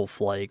beautiful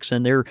flakes.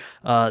 And they're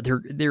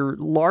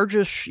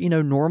largish,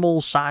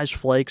 normal size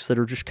flakes that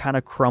are just kind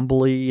of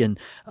crumbly and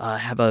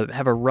have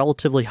a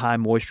relatively high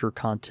moisture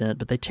content,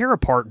 but they tear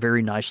apart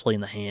very nicely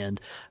in the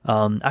hand.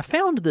 I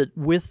found that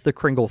with the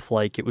Kringle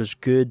flake, it was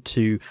good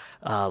to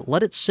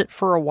let it sit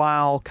for a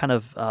while, kind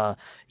of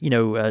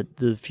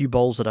the few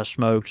bowls that I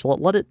smoked,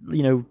 let it,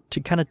 to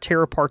kind of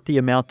tear apart the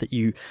amount that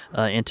you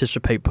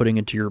anticipate putting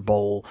into your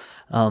bowl.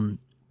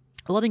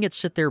 Letting it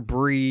sit there,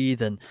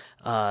 breathe, and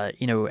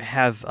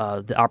have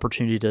the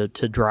opportunity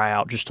to dry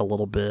out just a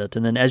little bit,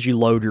 and then as you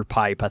load your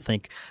pipe, I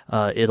think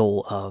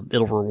it'll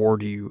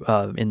reward you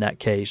in that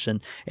case,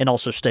 and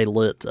also stay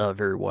lit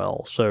very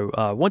well. So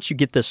once you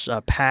get this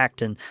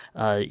packed and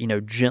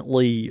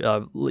gently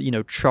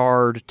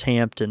charred,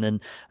 tamped, and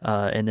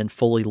then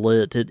fully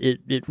lit,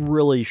 it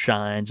really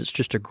shines. It's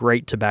just a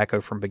great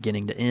tobacco from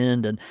beginning to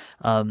end, and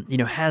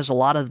has a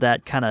lot of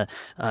that kind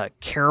of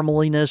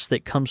carameliness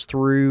that comes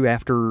through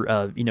after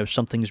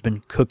something's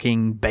been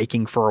cooking, baking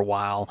for a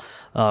while.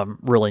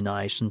 Really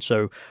nice. And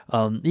so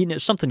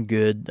something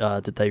good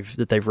that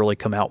they've really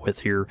come out with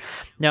here.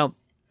 Now,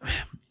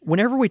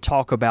 whenever we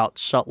talk about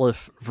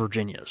Sutliff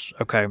Virginias,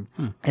 okay,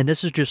 and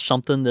this is just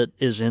something that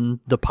is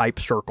in the pipe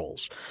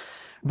circles.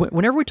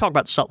 Whenever we talk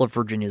about Sutliff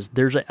Virginias,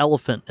 there's an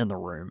elephant in the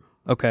room,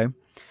 okay?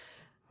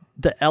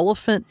 The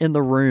elephant in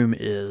the room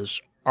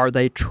is, are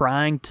they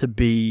trying to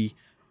be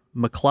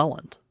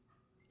McClelland?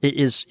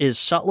 Is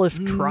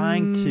Sutliff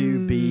trying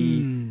to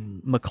be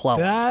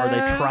McClelland? Are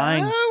they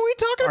trying? Are we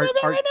talking about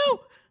that right now?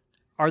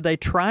 Are they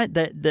trying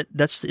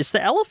that's it's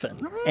the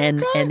elephant,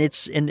 and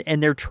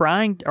they're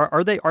trying?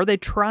 Are they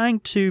trying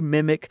to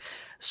mimic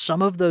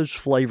some of those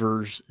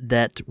flavors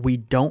that we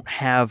don't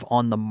have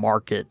on the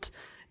market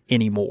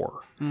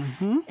anymore?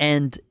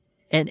 And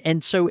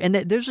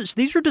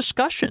these are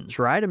discussions,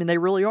 right? I mean, they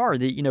really are.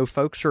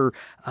 Folks are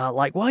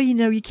like, well,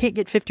 you can't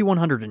get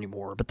 5100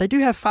 anymore, but they do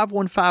have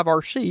 515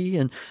 RC,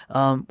 and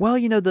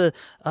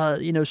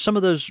some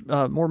of those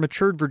more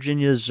matured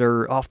Virginias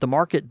are off the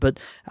market, but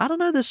I don't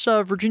know, this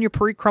Virginia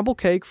Perique crumble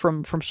cake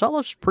from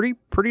Sutliff's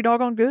pretty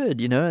doggone good,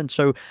 and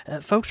so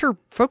folks are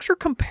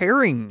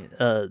comparing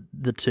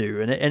the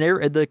two,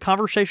 and the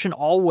conversation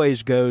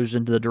always goes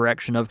into the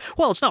direction of,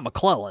 well, it's not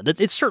McClelland,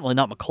 it's certainly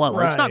not McClelland,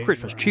 right. It's not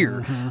Christmas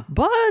cheer.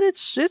 But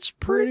it's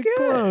pretty good,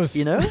 close.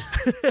 It's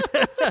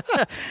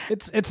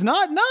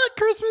not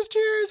Christmas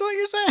cheer is what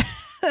you're saying.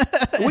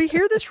 We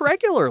hear this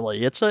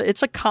regularly. It's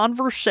a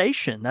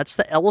conversation. That's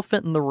the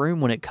elephant in the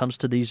room when it comes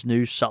to these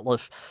new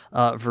Sutliff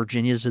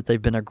Virginias that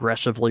they've been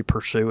aggressively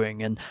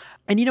pursuing. And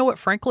you know what?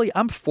 Frankly,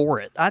 I'm for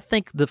it. I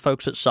think the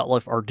folks at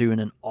Sutliff are doing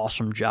an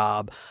awesome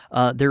job.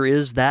 There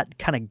is that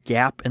kind of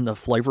gap in the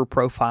flavor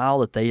profile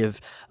that they have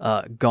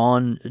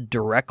gone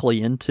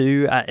directly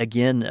into.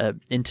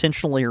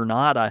 Intentionally or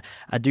not, I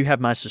do have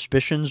my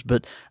suspicions,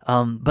 but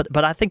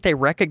I think they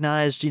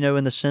recognized,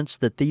 in the sense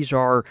that these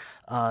are,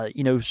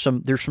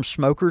 there's some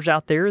smokers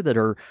out there that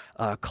are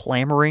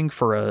clamoring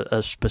for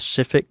a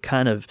specific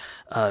kind of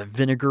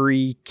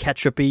vinegary,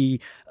 ketchupy,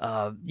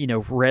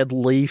 red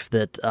leaf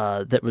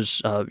that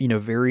was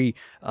very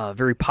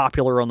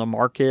popular on the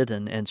market,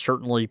 and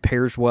certainly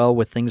pairs well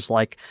with things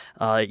like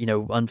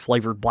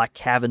unflavored Black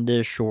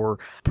Cavendish or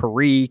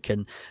Perique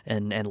and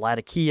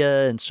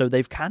Latakia, and so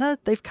they've kind of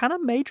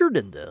majored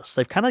in this.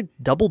 They've kind of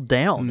doubled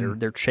down.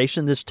 They're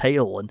chasing this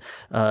tail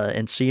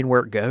and seeing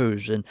where it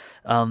goes, and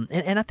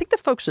I think the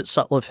folks at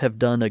Sutliff have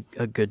done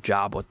a good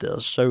job with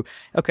this. So,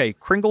 okay,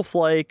 Kringle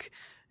Flake,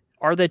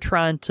 are they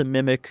trying to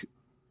mimic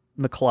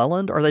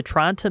McClelland? Are they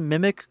trying to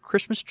mimic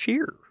Christmas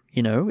cheer?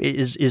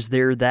 Is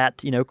there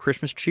that,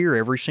 Christmas cheer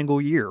every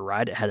single year,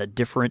 right? It had a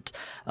different,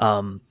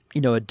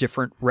 a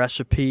different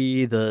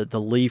recipe. The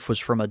leaf was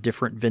from a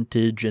different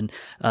vintage, and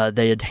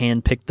they had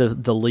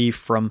handpicked the leaf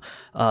from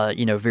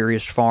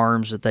various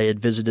farms that they had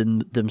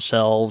visited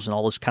themselves, and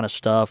all this kind of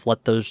stuff.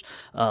 Let those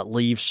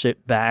leaves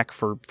sit back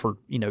for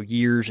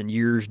years and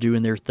years,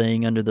 doing their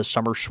thing under the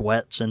summer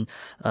sweats and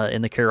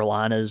in the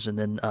Carolinas, and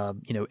then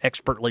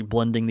expertly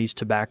blending these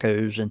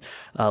tobaccos and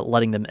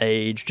letting them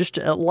age. Just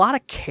a lot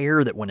of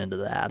care that went into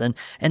that, and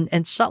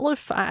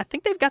Sutliff, I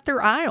think they've got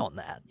their eye on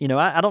that.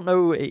 I don't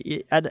know.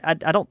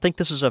 I don't think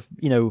this is a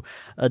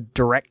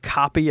direct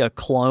copy, a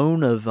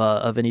clone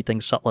of anything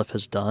Sutliff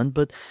has done,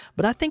 but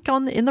I think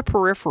in the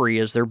periphery,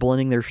 as they're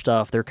blending their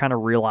stuff, they're kind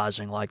of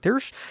realizing like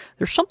there's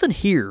something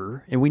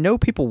here, and we know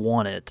people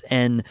want it,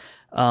 and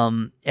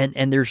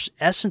there's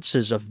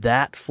essences of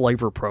that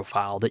flavor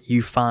profile that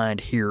you find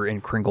here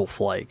in Kringle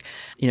Flake.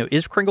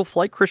 Is Kringle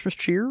Flake Christmas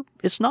cheer?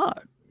 It's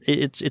not.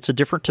 It's a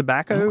different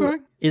tobacco. Okay.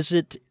 Is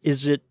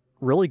it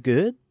really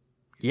good?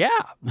 Yeah,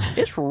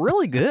 it's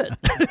really good.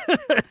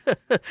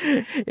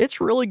 It's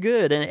really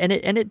good,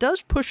 and it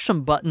does push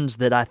some buttons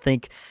that I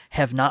think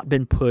have not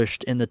been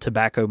pushed in the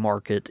tobacco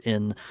market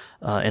in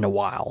a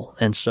while.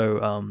 And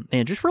so,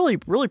 just really,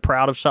 really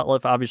proud of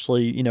Sutliff.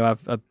 Obviously,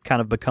 I've kind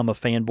of become a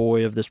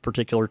fanboy of this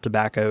particular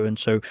tobacco, and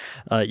so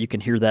you can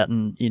hear that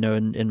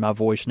in my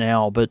voice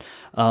now. But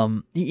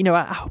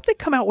I hope they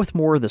come out with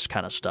more of this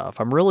kind of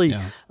stuff. I'm really,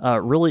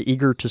 really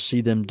eager to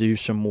see them do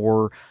some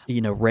more,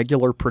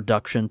 regular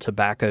production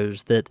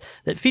tobaccos that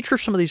feature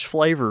some of these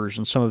flavors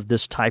and some of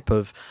this type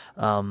of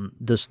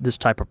this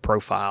type of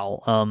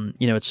profile.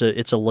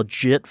 It's a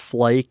legit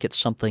flake. It's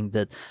something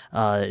that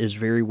is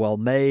very well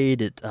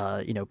made. It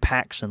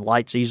packs and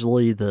lights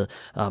easily. The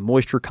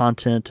moisture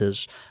content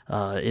is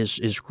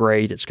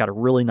great. It's got a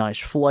really nice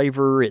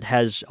flavor. It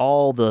has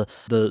all the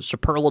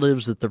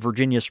superlatives that the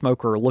Virginia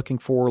smoker are looking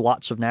for.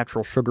 Lots of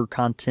natural sugar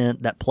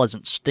content, that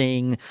pleasant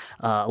sting,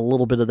 a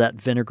little bit of that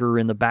vinegar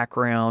in the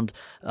background.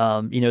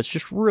 It's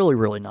just really,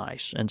 really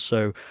nice. And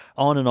so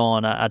on and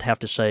on, I'd have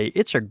to say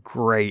it's a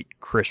great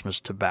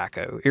Christmas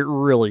tobacco. It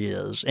really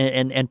is.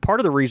 And part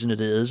of the reason it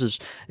is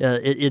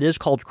it is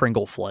called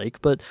Kringle Flake,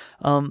 but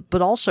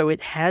also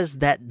it has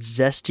that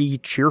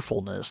zesty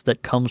cheerfulness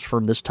that comes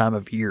from this time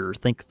of year.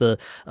 Think the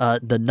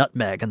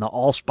nutmeg and the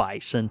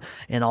allspice and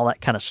all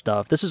that kind of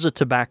stuff. This is a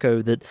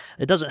tobacco that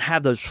it doesn't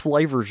have those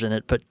flavors in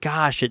it, but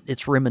gosh,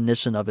 it's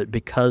reminiscent of it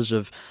because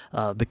of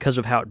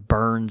how it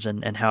burns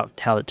and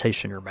how it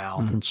tastes in your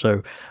mouth. And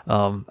so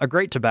a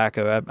great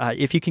tobacco.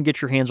 If you can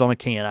get your hands on a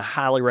can, I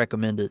highly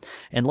recommend it.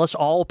 And let's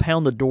all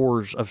pound the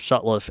doors of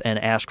Sutliff and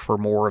ask for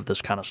more of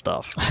this kind of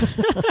stuff.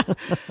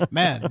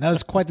 Man, that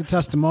was quite the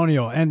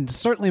testimonial. And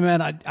certainly,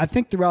 man, I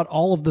think throughout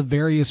all of the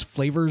various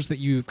flavors that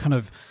you've kind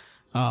of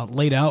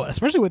laid out,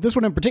 especially with this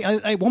one in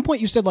particular. At one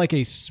point you said like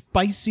a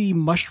spicy,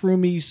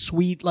 mushroomy,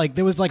 sweet, like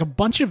there was like a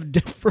bunch of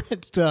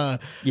different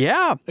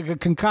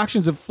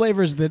concoctions of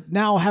flavors that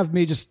now have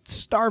me just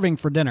starving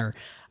for dinner.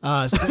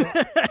 So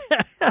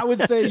I would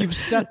say you've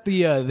set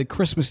the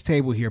Christmas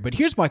table here, but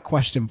here's my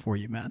question for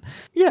you, man.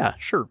 Yeah,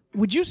 sure.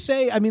 Would you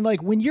say, I mean,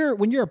 like when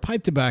you're a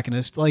pipe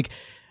tobacconist, like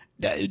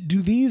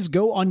do these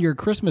go on your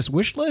Christmas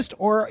wish list,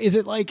 or is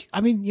it like,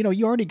 I mean, you know,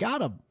 you already got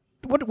them.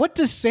 What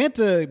does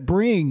Santa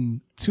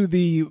bring to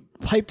the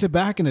pipe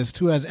tobacconist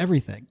who has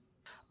everything?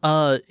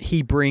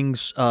 He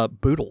brings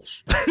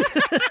boodles.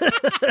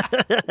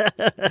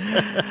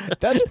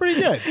 That's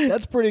pretty good.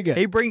 That's pretty good.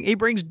 He brings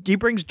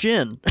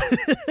gin.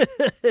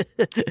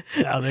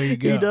 Oh, there you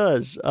go. He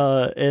does.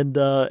 And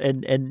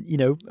you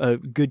know,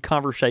 good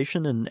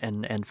conversation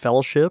and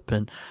fellowship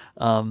and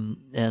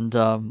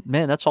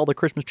man, that's all the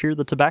Christmas cheer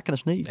the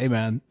tobacconist needs. Hey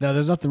man, no,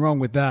 there's nothing wrong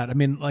with that. I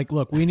mean, like,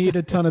 look, we need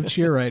a ton of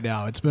cheer right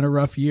now. It's been a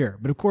rough year,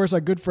 but of course,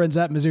 our good friends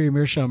at Missouri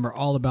Meerschaum are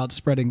all about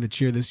spreading the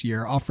cheer this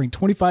year, offering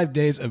 25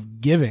 days of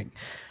giving.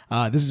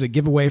 This is a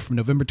giveaway from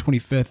November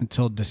 25th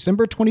until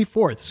December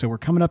 24th. So we're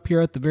coming up here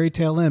at the very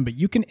tail end, but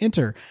you can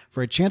enter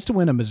for a chance to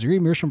win a Missouri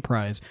Meerschaum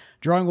prize.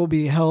 Drawing will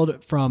be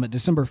held from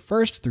December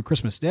 1st through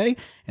Christmas Day,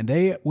 and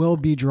they will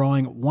be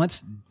drawing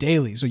once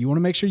daily. So you want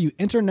to make sure you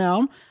enter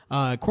now.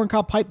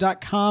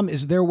 Corncobpipe.com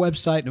is their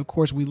website. And of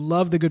course, we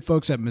love the good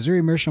folks at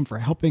Missouri Meerschaum for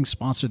helping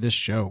sponsor this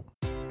show.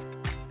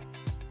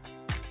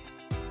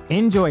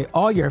 Enjoy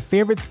all your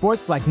favorite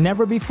sports like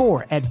never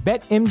before at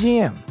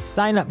BetMGM.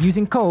 Sign up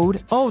using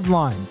code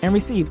OLDLINE and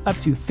receive up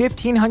to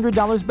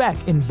 $1,500 back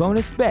in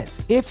bonus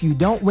bets if you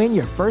don't win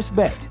your first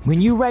bet.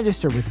 When you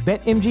register with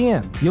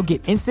BetMGM, you'll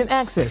get instant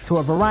access to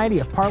a variety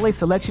of parlay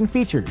selection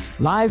features,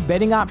 live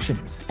betting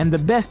options, and the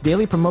best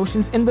daily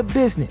promotions in the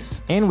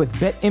business. And with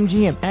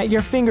BetMGM at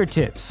your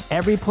fingertips,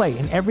 every play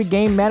and every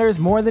game matters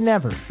more than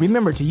ever.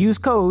 Remember to use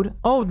code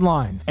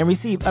OLDLINE and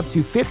receive up to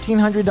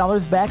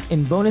 $1,500 back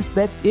in bonus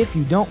bets if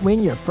you don't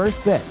win your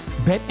first bet.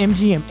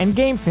 BetMGM and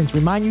GameSense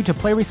remind you to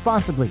play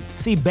responsibly.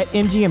 See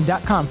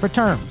BetMGM.com for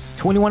terms.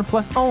 21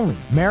 plus only.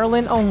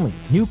 Maryland only.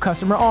 New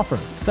customer offer.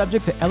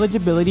 Subject to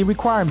eligibility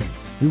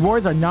requirements.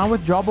 Rewards are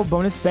non-withdrawable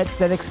bonus bets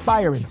that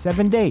expire in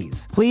 7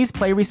 days. Please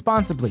play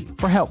responsibly.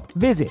 For help,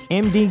 visit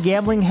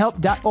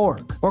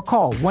mdgamblinghelp.org or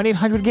call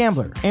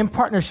 1-800-GAMBLER in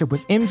partnership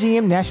with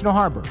MGM National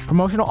Harbor.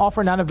 Promotional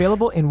offer not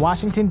available in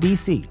Washington,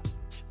 D.C.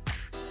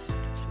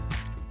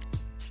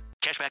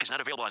 Cashback is not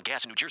available on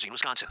gas in New Jersey and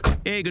Wisconsin.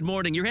 Hey, good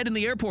morning. You're heading to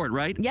the airport,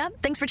 right?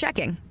 Yep, thanks for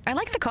checking. I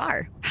like the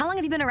car. How long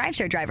have you been a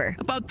rideshare driver?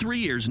 About 3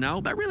 years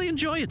now, but I really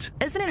enjoy it.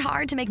 Isn't it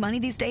hard to make money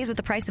these days with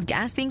the price of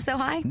gas being so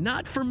high?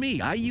 Not for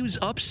me. I use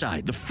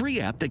Upside, the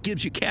free app that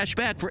gives you cash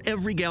back for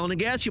every gallon of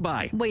gas you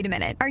buy. Wait a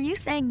minute. Are you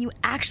saying you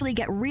actually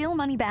get real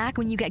money back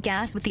when you get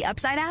gas with the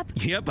Upside app?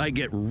 Yep, I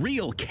get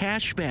real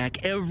cash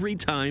back every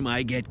time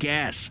I get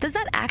gas. Does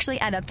that actually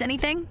add up to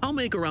anything? I'll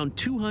make around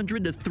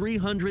 $200 to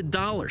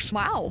 $300.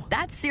 Wow,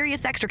 that's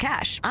serious extra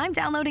cash. I'm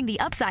downloading the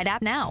Upside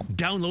app now.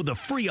 Download the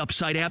free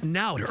Upside app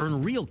now to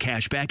earn real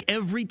cash back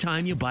every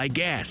time you buy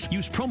gas.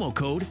 Use promo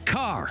code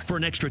CAR for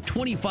an extra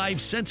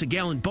 25 cents a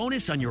gallon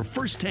bonus on your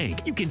first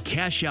tank. You can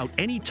cash out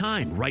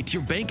anytime right to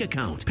your bank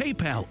account,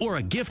 PayPal, or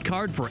a gift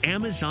card for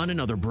Amazon and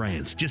other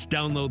brands. Just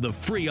download the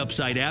free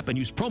Upside app and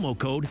use promo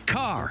code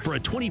CAR for a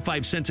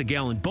 25 cents a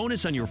gallon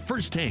bonus on your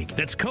first tank.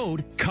 That's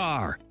code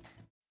CAR.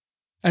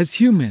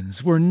 As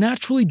humans, we're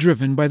naturally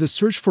driven by the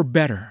search for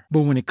better.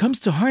 But when it comes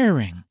to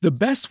hiring, the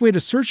best way to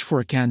search for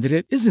a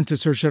candidate isn't to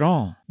search at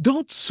all.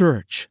 Don't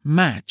search,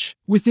 match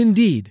with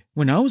Indeed.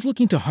 When I was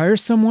looking to hire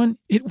someone,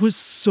 it was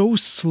so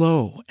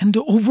slow and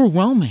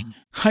overwhelming.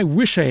 I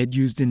wish I had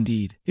used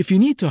Indeed. If you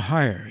need to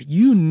hire,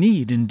 you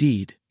need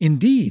Indeed.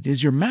 Indeed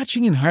is your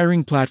matching and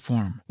hiring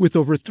platform with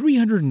over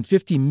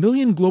 350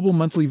 million global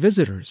monthly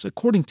visitors,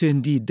 according to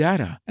Indeed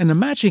data, and a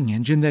matching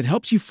engine that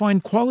helps you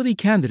find quality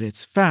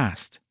candidates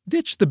fast.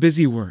 Ditch the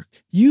busy work.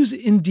 Use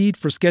Indeed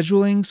for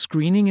scheduling,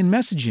 screening, and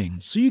messaging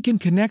so you can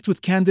connect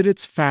with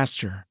candidates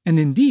faster. And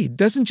Indeed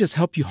doesn't just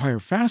help you hire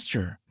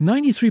faster.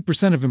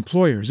 93% of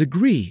employers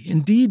agree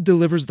Indeed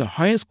delivers the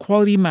highest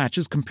quality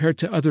matches compared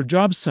to other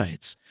job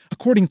sites,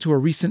 according to a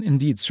recent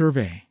Indeed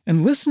survey.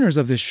 And listeners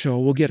of this show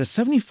will get a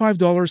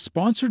 $75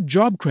 sponsored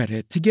job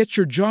credit to get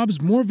your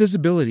jobs more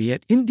visibility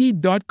at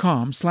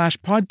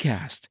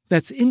Indeed.com/podcast.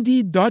 That's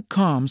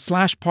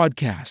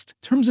Indeed.com/podcast.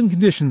 Terms and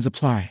conditions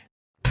apply.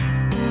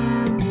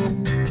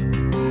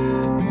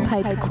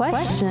 Pipe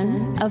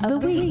question of the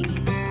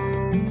week.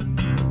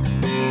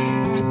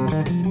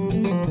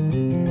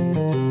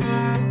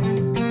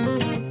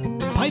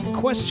 Pipe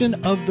question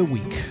of the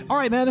week. All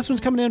right, man, this one's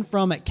coming in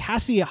from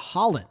Cassie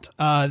Holland.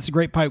 It's a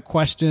great pipe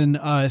question.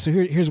 So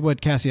here's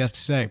what Cassie has to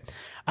say.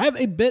 I have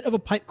a bit of a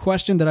pipe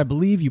question that I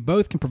believe you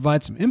both can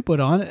provide some input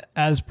on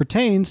as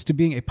pertains to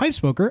being a pipe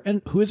smoker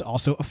and who is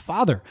also a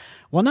father.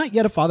 While not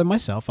yet a father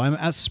myself, I'm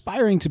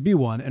aspiring to be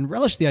one and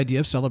relish the idea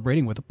of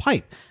celebrating with a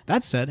pipe.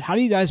 That said, how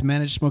do you guys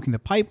manage smoking the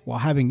pipe while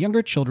having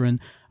younger children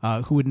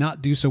who would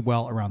not do so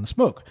well around the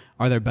smoke?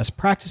 Are there best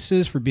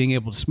practices for being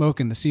able to smoke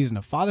in the season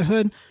of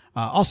fatherhood?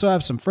 Also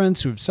have some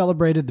friends who have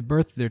celebrated the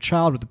birth of their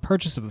child with the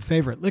purchase of a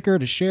favorite liquor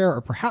to share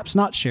or perhaps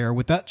not share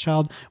with that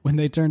child when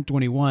they turn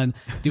 21.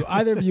 Do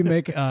either of you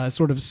make a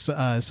sort of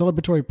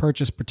celebratory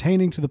purchase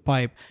pertaining to the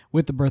pipe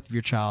with the birth of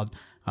your child?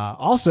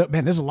 Also,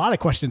 man, there's a lot of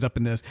questions up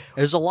in this.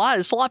 There's a lot.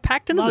 It's a lot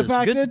packed into this.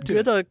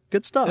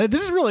 Good stuff.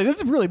 This is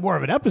really more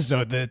of an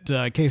episode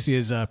that Casey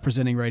is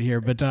presenting right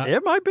here. But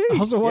it might be. I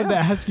also wanted to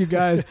ask you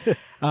guys,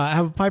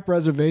 have a pipe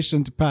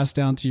reservation to pass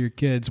down to your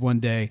kids one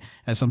day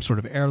as some sort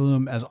of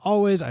heirloom. As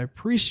always, I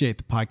appreciate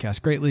the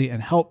podcast greatly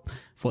and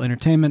helpful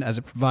entertainment as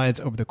it provides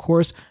over the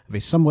course of a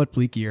somewhat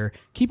bleak year.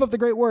 Keep up the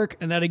great work.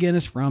 And that again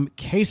is from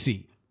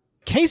Casey.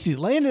 Casey,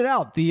 laying it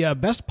out, the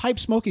best pipe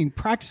smoking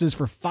practices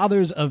for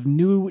fathers of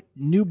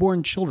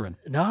newborn children.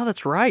 No,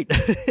 that's right.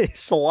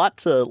 It's a lot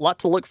to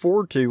look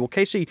forward to. Well,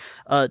 Casey,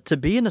 to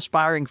be an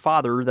aspiring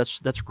father,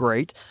 that's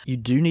great. You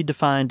do need to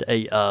find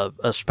a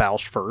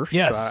spouse first.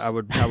 Yes, so I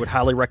would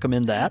highly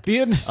recommend that. Be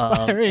an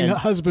aspiring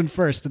husband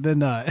first, and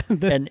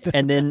then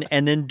and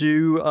then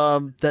do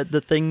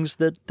the things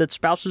that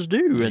spouses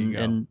do,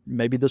 and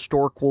maybe the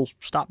stork will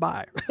stop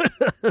by.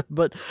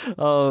 But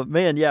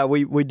man, yeah,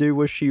 we do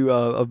wish you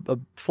a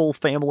full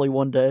family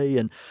one day.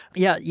 And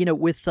yeah,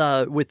 with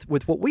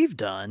what we've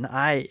done,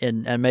 I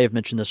may have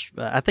mentioned this.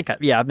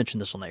 I've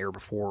mentioned this on the air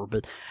before,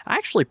 but I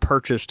actually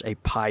purchased a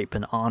pipe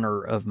in honor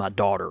of my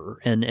daughter,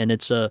 and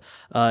it's a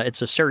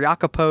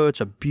Seriacapo. It's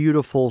a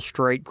beautiful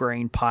straight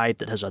grain pipe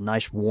that has a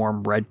nice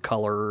warm red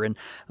color, and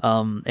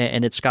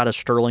it's got a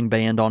sterling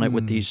band on it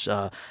with these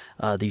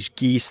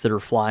geese that are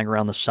flying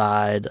around the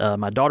side.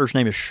 My daughter's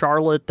name is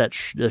Charlotte. That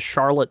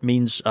Charlotte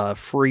means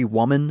free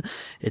woman.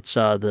 It's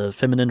the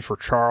feminine for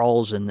Charles,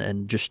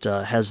 and just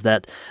has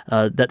that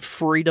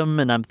freedom.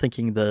 And I'm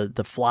thinking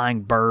the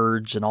flying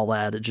birds and all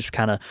that. It just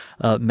kind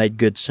of made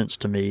good sense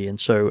to me. And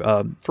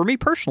so for me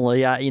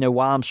personally,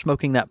 while I'm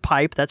smoking that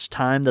pipe, that's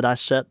time that I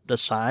set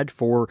aside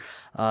for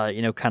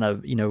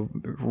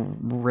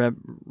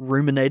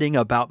ruminating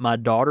about my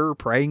daughter,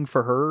 praying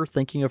for her,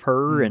 thinking of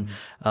her, and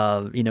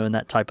and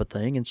that type of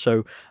thing. And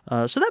so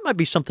that might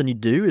be something you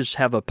do, is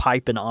have a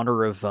pipe in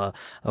honor of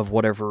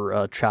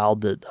whatever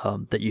child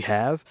that you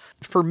have.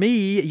 For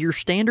me, your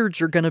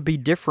standards are going to be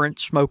different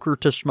smoker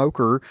to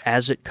smoker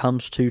as it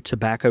comes to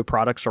tobacco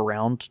products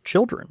around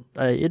children.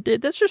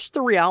 That's just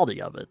the reality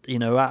of it.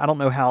 I don't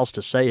know how else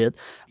to say it.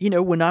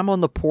 When I'm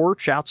on the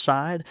porch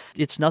outside,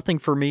 it's nothing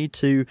for me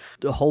to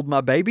hold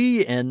my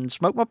baby and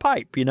smoke my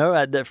pipe.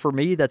 That for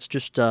me, that's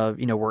just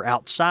we're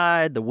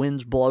outside, the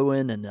wind's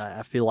blowing, and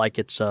I feel like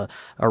it's a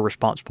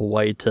responsible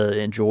way to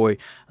enjoy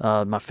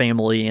my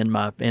family and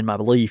my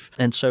belief.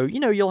 And so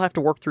you'll have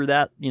to work through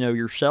that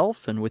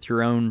yourself and with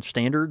your own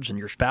standards and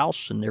your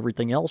spouse and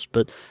everything else.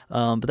 But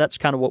that's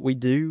kind of what we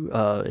do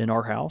in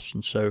our house.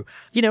 And so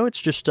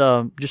it's just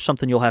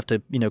something you'll have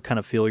to kind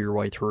of feel your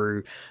way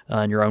through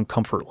in your own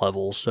comfort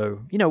level.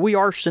 So we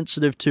are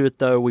sensitive to it,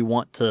 though. We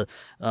want to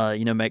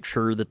make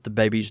sure that the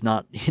baby's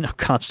not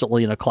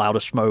constantly in a cloud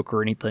of smoke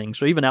or anything.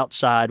 So even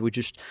outside, we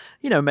just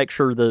make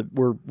sure that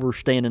we're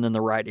standing in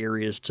the right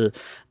areas to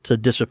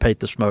dissipate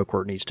the smoke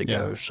where it needs to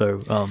go.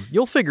 So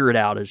you'll figure it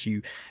out as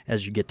you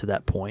get to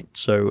that point.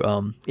 So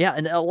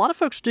and a lot of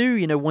folks do.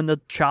 When the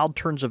child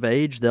turns of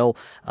age, they'll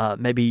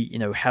maybe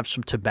have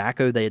some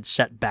tobacco they had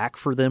set back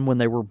for them when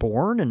they were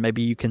born, and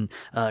maybe you can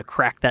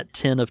crack that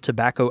tin of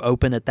tobacco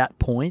open at that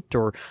point,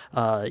 or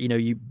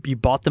you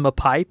bought them a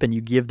pipe and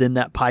you give them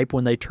that pipe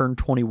when they turn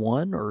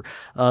 21, or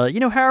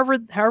however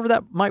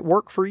that might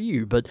work for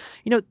you. But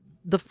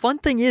the fun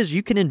thing is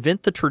you can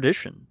invent the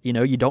tradition.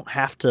 You don't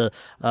have to.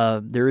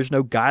 There is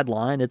no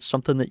guideline. It's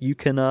something that you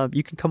can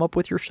come up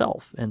with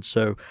yourself. And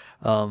so,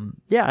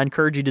 I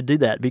encourage you to do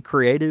that. Be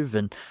creative,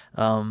 and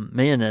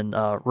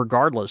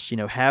regardless,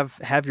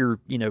 have your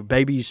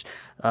babies,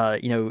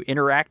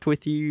 interact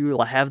with you.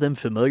 Have them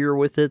familiar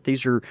with it.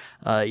 These are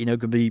going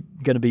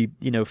to be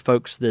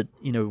folks that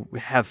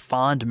have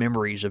fond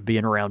memories of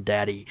being around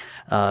Daddy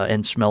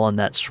and smelling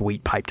that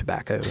sweet pipe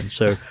tobacco. And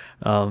so,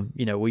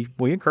 we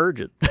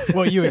encourage it.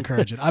 Well, you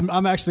encourage it.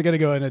 I'm actually going to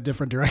go in a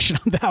different direction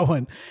on that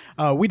one.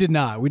 We did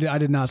not. I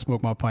did not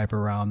smoke my pipe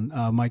around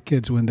my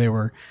kids when they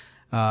were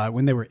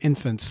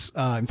infants.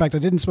 In fact, I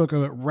didn't smoke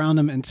around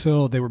them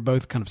until they were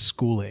both kind of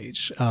school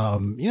age.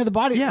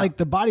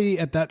 The body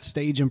at that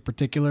stage in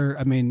particular.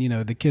 I mean,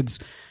 the kids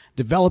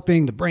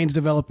developing, the brain's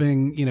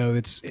developing,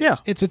 it's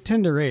a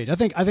tender age. I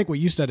think what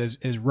you said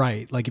is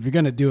right. Like if you're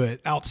going to do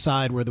it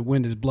outside where the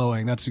wind is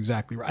blowing, that's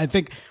exactly right. I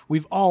think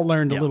we've all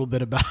learned a little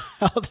bit about,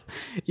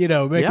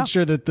 making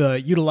sure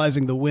that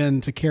utilizing the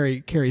wind to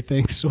carry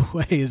things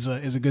away is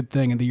a good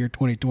thing in the year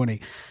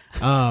 2020.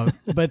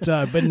 But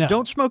no.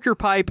 Don't smoke your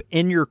pipe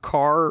in your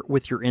car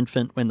with your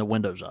infant when the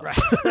window's up. Right,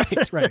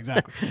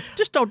 exactly.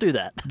 Just don't do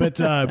that. But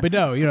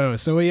no,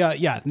 so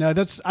no,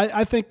 that's,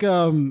 I think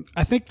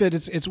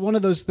that it's one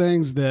of those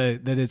things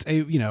that it's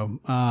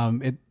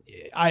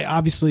I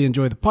obviously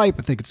enjoy the pipe.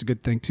 I think it's a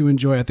good thing to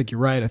enjoy. I think you're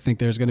right. I think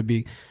there's going to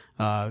be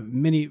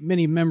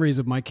Many memories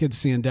of my kids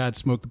seeing dad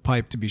smoke the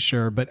pipe, to be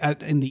sure. But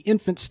in the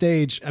infant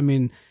stage, I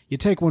mean, you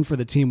take one for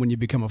the team when you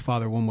become a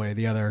father one way or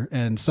the other.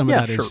 And some of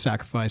that is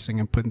sacrificing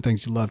and putting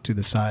things you love to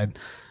the side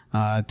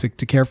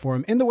to care for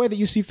them in the way that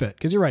you see fit.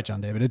 Because you're right,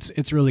 John David.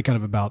 It's really kind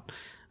of about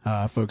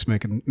folks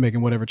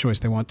making whatever choice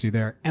they want to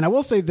there. And I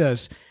will say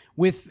this.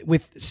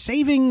 With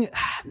saving,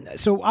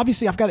 so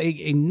obviously I've got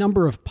a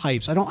number of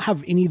pipes. I don't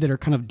have any that are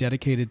kind of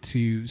dedicated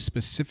to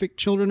specific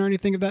children or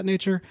anything of that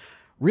nature.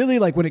 Really,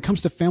 like when it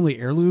comes to family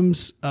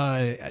heirlooms,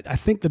 I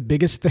think the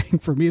biggest thing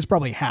for me is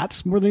probably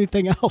hats more than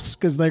anything else,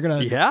 because they're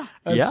going to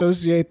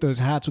associate those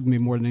hats with me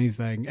more than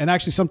anything. And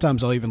actually,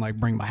 sometimes I'll even like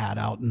bring my hat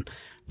out and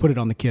put it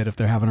on the kid if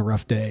they're having a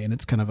rough day, and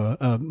it's kind of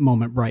a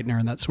moment brightener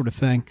and that sort of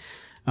thing.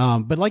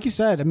 But like you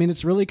said, I mean,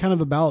 it's really kind of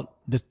about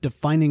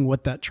defining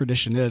what that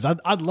tradition is.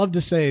 I'd love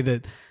to say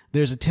that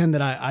there's a tin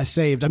that I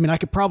saved. I mean, I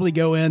could probably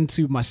go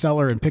into my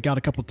cellar and pick out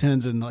a couple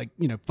tins and like,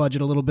 fudge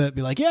it a little bit,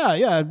 be like,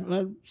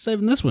 I'm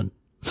saving this one.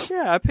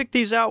 Yeah, I picked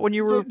these out when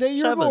you were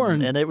 7,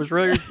 born. And it was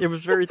very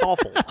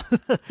thoughtful.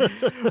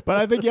 But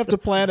I think you have to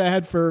plan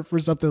ahead for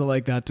something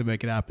like that to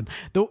make it happen.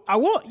 Though I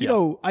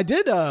will, I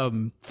did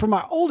for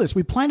my oldest,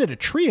 we planted a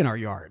tree in our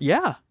yard.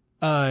 Yeah.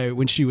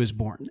 When she was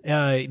born,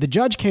 the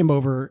judge came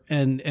over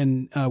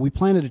and we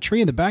planted a tree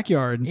in the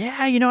backyard. Yeah,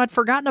 I'd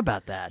forgotten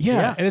about that.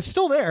 Yeah, and it's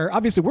still there.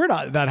 Obviously, we're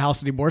not at that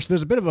house anymore, so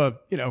there's a bit of a,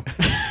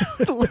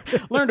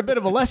 learned a bit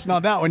of a lesson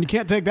on that one. You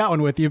can't take that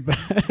one with you, but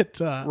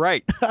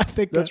right. I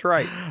think that's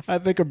right. I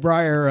think a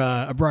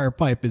briar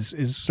pipe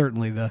is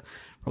certainly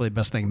probably the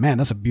best thing. Man,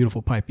 that's a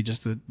beautiful pipe you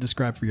just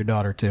described for your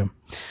daughter too.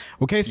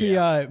 Well, Casey,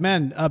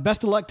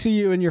 best of luck to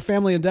you and your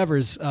family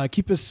endeavors.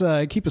 Keep us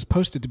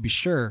posted to be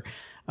sure.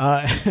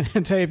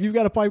 And hey, if you've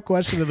got a pipe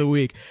question of the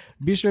week,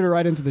 be sure to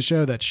write into the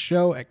show. That's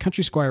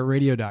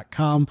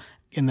show@countrysquireradio.com,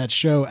 and that's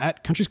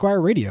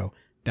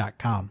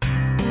show@countrysquireradio.com.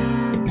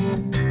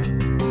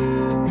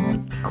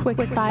 Quick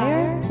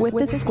fire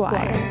with the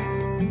Squire.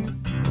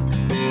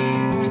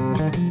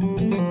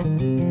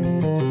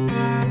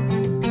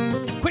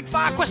 Quick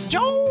fire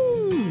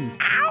question.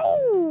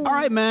 Ow! All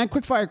right, man.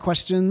 Quick fire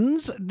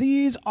questions.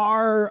 These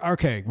are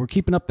okay. We're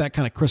keeping up that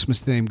kind of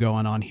Christmas theme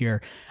going on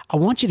here. I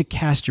want you to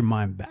cast your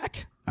mind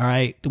back. All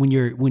right, when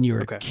you're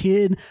a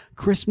kid,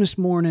 Christmas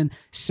morning,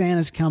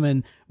 Santa's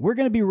coming. We're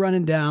gonna be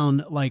running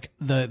down like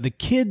the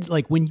kid,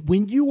 like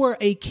when you were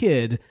a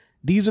kid.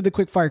 These are the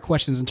quick fire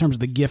questions in terms of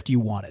the gift you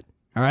wanted.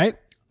 All right.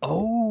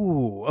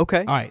 Oh,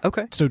 okay. All right.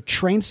 Okay. So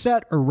train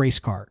set or race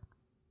car?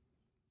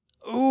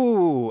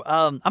 Ooh,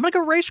 I'm gonna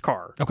go race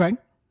car. Okay.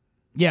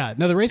 Yeah.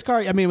 No, the race car.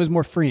 I mean, it was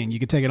more freeing. You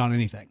could take it on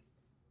anything.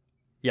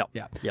 Yep.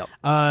 Yeah. Yep.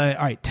 All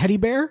right. Teddy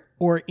bear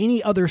or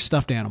any other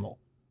stuffed animal?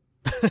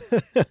 I'm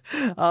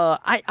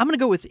going to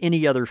go with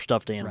any other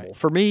stuffed animal. Right.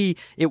 For me,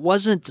 it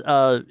wasn't.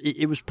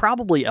 It was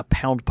probably a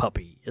pound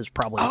puppy. Is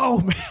probably.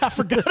 Oh man, I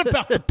forgot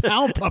about the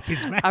pound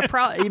puppies, man.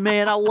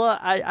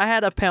 I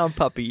had a pound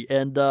puppy,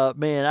 and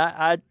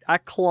I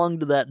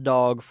clung to that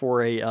dog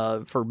for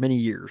many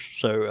years.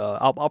 So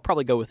I'll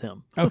probably go with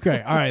him.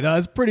 Okay, all right,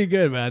 that's pretty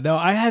good, man. No,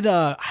 I had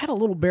a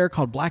little bear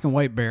called Black and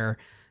White Bear.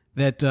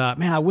 That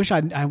man, I wish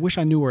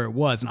I knew where it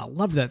was, and I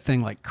loved that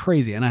thing like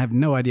crazy, and I have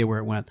no idea where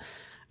it went.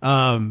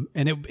 And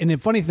the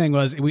funny thing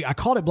was, I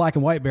called it Black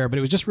and White Bear, but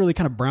it was just really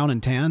kind of brown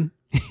and tan.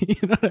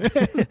 You know what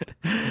I mean?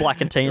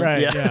 Black and tan,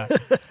 right? Yeah.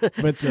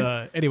 But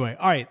anyway,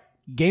 all right.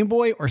 Game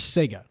Boy or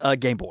Sega?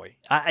 Game Boy.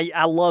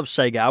 I love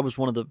Sega. I was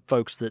one of the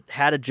folks that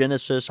had a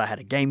Genesis. I had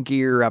a Game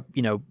Gear. I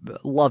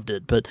loved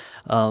it. But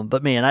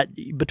man,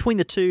 between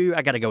the two,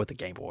 I got to go with the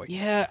Game Boy.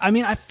 Yeah, I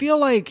mean, I feel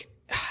like.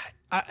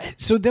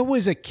 So there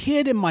was a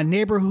kid in my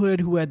neighborhood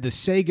who had the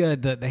Sega,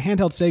 the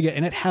handheld Sega,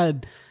 and it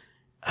had.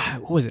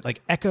 What was it,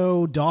 like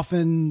Echo,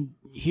 Dolphin,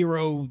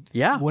 Hero,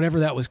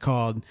 whatever that was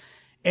called.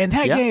 And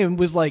that game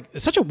was like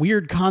such a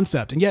weird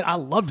concept, and yet I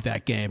loved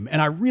that game.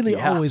 And I really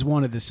always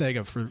wanted the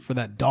Sega for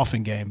that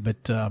Dolphin game.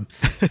 But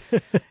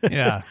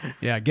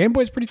Game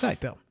Boy's pretty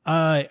tight though.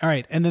 All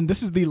right, and then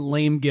this is the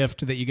lame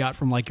gift that you got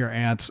from like your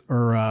aunt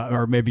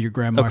or maybe your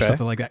grandma or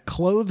something like that.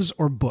 Clothes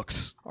or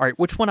books? All right,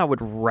 which one I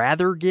would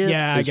rather get?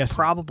 Yeah, I guess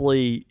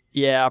probably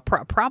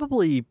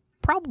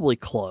probably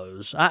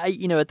clothes.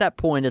 At that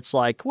point, it's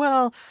like,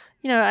 well,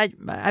 I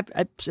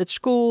at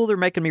school they're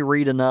making me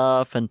read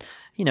enough, and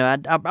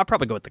I'll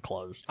probably go with the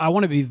clothes. I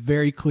want to be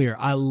very clear.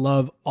 I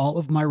love all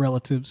of my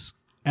relatives,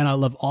 and I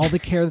love all the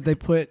care that they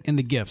put in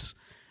the gifts.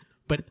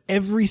 But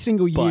every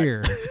single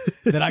year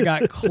that I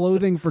got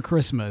clothing for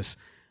Christmas,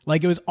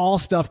 like it was all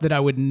stuff that I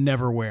would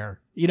never wear.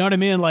 You know what I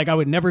mean? Like I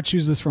would never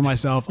choose this for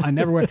myself. I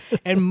never wear it.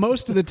 And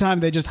most of the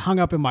time they just hung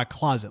up in my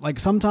closet. Like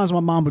sometimes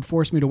my mom would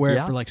force me to wear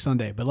it for like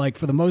Sunday. But like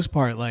for the most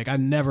part, like I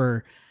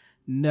never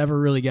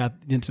really got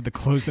into the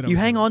clothes that I was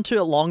hang on to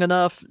it long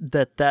enough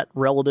that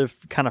relative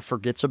kind of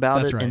forgets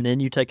about it, right. And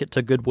then you take it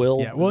to Goodwill.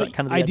 Yeah, well,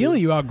 kind of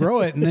ideally you outgrow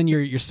it and then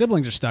your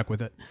siblings are stuck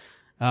with it.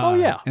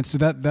 And so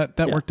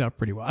that worked out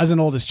pretty well. As an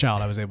oldest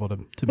child, I was able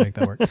to make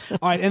that work. All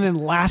right, and then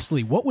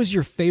lastly, what was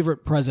your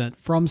favorite present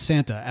from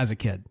Santa as a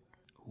kid?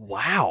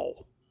 Wow.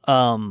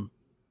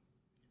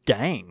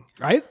 Dang.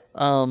 Right?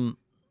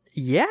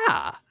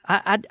 Yeah.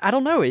 I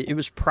don't know. It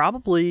was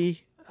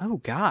probably, oh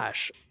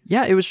gosh.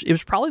 Yeah, it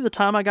was probably the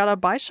time I got a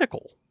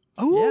bicycle.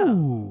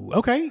 Oh, yeah.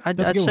 Okay. I'd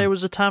say it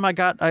was the time I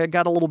got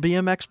a little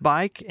BMX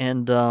bike,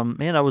 and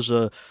man, I was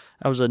a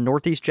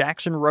Northeast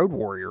Jackson road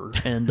warrior,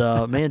 and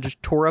man,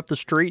 just tore up the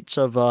streets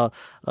of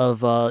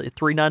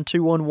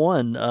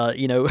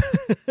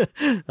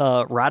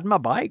 39211. Riding my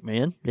bike,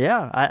 man.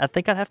 Yeah, I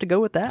think I'd have to go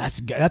with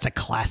that. That's a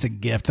classic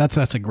gift.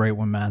 That's a great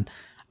one, man.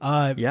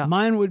 Yeah.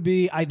 Mine would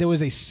be there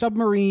was a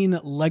submarine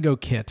Lego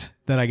kit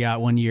that I got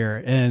one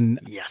year,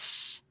 and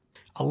yes,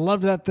 I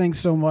loved that thing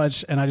so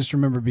much, and I just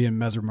remember being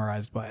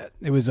mesmerized by it.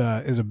 It was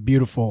a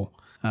beautiful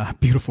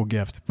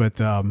gift, but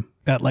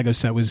that Lego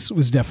set was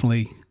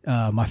definitely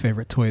my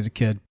favorite toy as a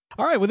kid.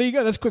 All right, well, there you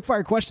go. That's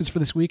quickfire questions for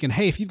this week. And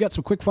hey, if you've got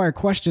some quickfire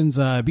questions,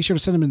 be sure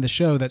to send them in the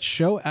show. That's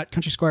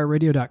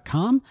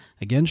show@countrysquireradio.com.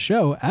 Again,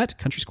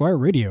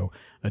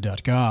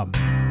 show@countrysquireradio.com.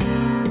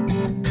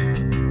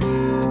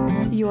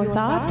 Your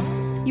thoughts,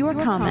 your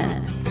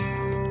comments,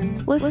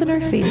 listener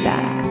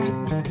feedback.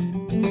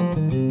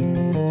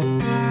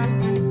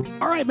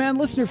 All right, man,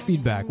 listener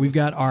feedback. We've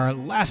got our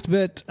last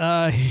bit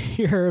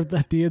here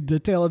at the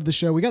tail of the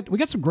show. We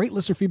got some great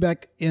listener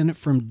feedback in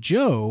from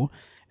Joe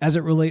as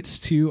it relates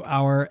to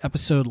our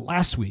episode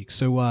last week.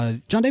 So,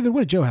 John David,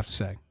 what did Joe have to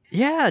say?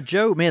 Yeah,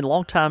 Joe, man,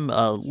 longtime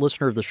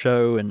listener of the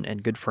show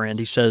and good friend.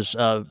 He says,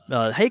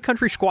 hey,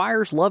 Country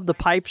Squires, love the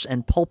pipes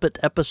and pulpit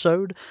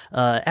episode.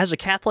 As a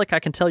Catholic,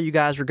 I can tell you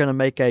guys are going to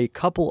make a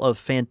couple of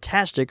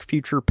fantastic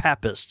future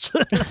papists.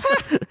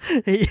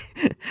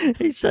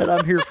 He said,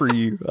 I'm here for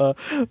you.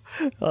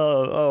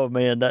 Oh,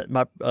 man, that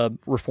my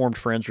Reformed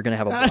friends are going to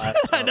have a blast.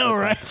 I know,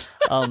 right?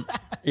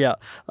 Yeah.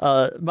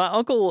 My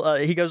uncle,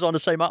 he goes on to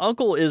say, my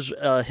uncle is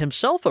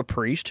himself a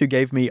priest who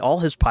gave me all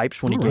his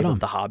pipes when he gave up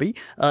the hobby.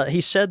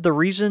 He said the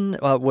reason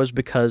was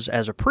because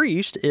as a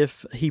priest,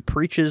 if he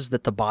preaches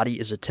that the body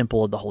is a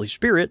temple of the Holy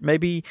Spirit,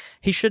 maybe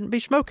he shouldn't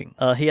be smoking.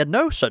 He had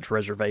no such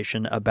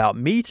reservation about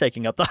me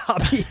taking up the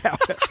hobby.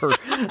 However,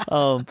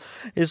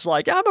 it's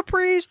like, I'm a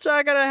priest.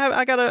 I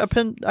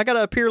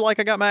gotta appear like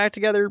I got my act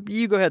together.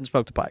 You go ahead and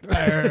smoke the pipe.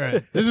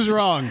 Right. This is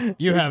wrong.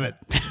 You have it.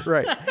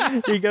 Right.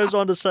 He goes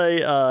on to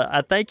say,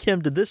 I thank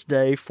him to this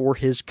day for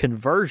his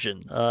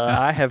conversion.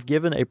 I have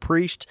given a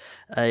priest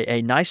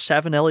a nice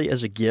Savinelli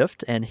as a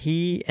gift, and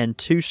he and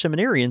two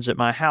seminarians at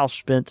my house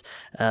spent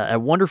a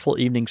wonderful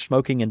evening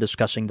smoking and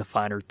discussing the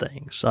finer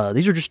things.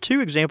 These are just two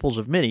examples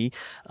of many,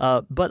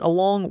 but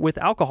along with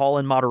alcohol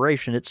in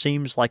moderation, it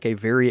seems like a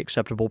very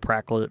acceptable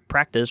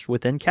practice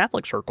within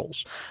Catholic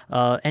circles.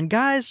 And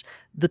guys,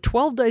 the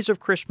 12 Days of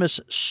Christmas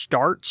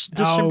starts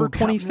December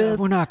 25th.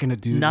 We're not going to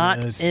do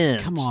not this.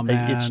 Ends. Come on,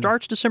 man. It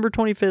starts December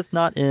 25th,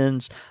 not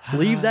ends.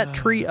 Leave that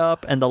tree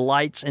up and the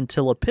lights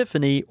until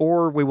Epiphany,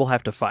 or we will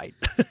have to fight.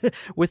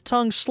 With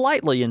tongue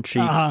slightly in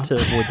cheek to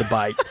avoid the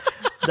bite.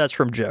 That's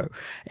from Joe.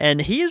 And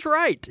he is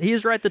right. He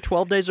is right. The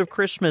 12 Days of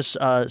Christmas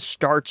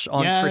starts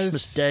on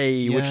Christmas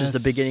Day, which is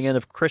the beginning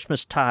of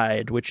Christmas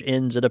Tide, which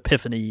ends at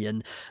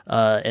Epiphany.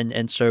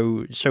 And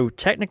so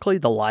technically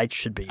the lights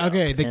should be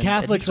okay. Up. The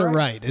Catholics are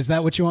right. Is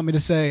that what you want me to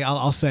say?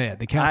 I'll say it.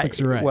 The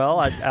Catholics are right. Well,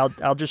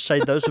 I'll just say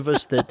those of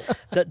us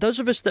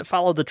that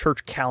follow the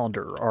church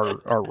calendar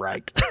are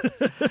right.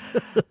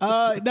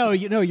 No,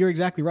 you're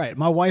exactly right.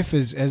 My wife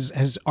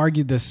has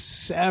argued this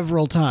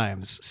several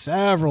times,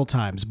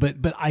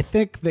 but I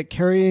think that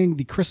carrying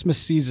the Christmas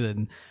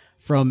season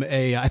from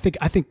I think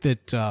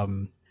that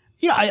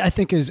I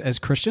think as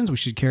Christians we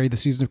should carry the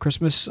season of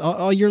Christmas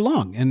all year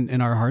long in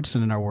our hearts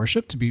and in our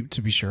worship to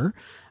be sure.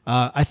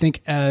 I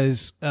think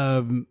as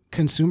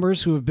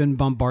consumers who have been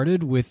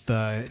bombarded with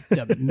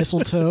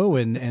mistletoe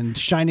and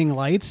shining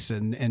lights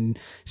and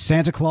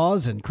Santa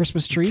Claus and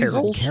Christmas trees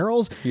and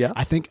carols, yeah.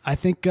 I think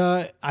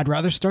I'd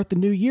rather start the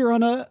new year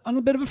on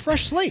a bit of a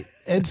fresh slate.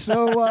 And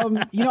so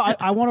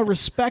I want to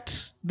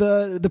respect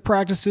the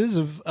practices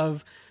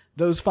of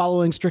those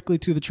following strictly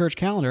to the church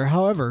calendar.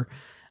 However,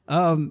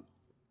 on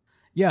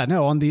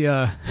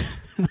the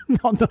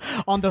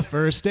on the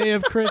first day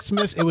of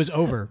Christmas, it was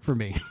over for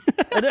me.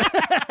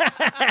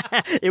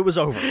 It was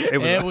over.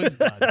 It was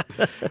done.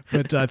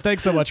 But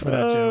thanks so much for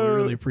that, Joe. We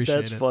really appreciate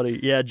it. That's funny.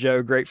 Yeah,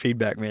 Joe, great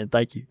feedback, man.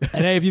 Thank you.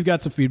 And hey, if you've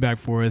got some feedback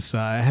for us,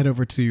 head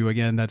over to,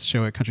 again, that's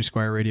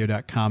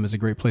show@countrysquireradio.com is a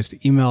great place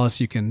to email us.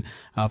 You can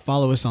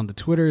follow us on the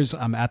Twitters.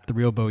 I'm at The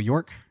Real Bo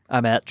York.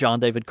 I'm at John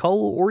David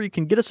Cole, or you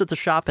can get us at the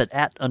shop at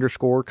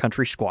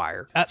 @_Country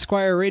Squire. At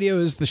Squire Radio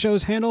is the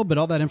show's handle, but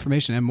all that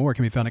information and more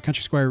can be found at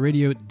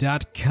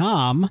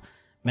countrysquireradio.com.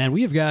 Man,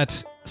 we have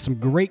got some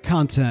great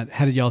content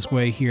headed y'all's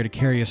way here to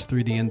carry us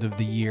through the end of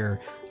the year.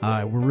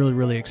 We're really,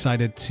 really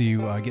excited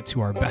to get to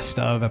our best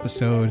of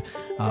episode.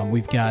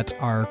 We've got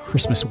our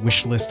Christmas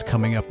wish list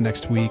coming up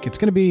next week. It's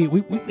going to be,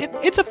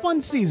 it's a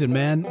fun season,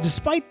 man.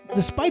 Despite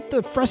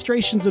the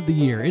frustrations of the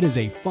year, it is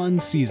a fun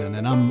season,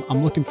 and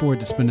I'm looking forward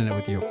to spending it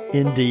with you.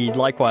 Indeed.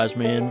 Likewise,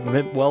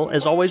 man. Well,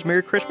 as always,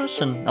 Merry Christmas,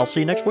 and I'll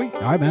see you next week.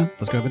 All right, man.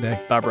 Let's go have a day.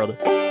 Bye, brother.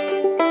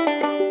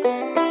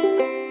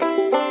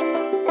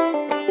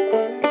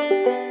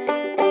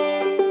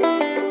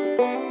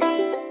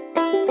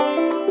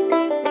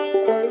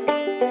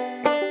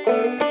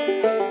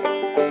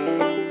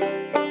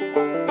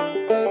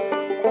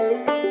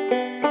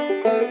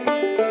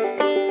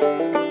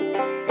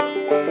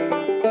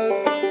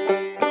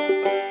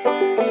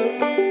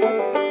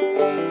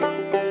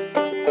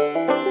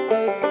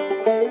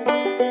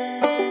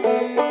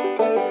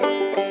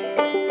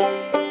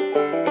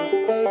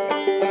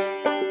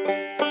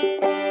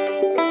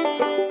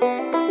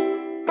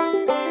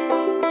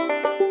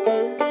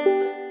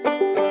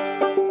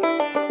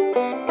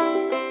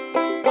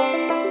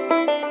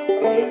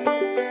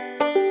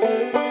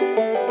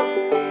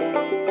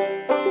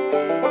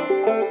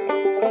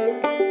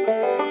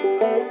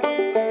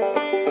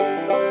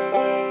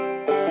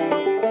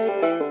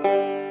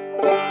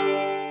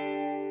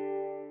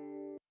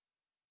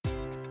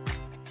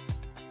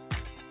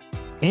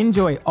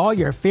 Enjoy all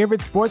your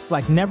favorite sports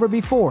like never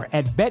before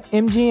at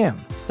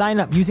BetMGM.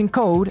 Sign up using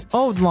code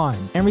OldLine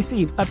and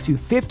receive up to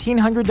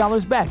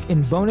 $1,500 back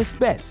in bonus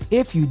bets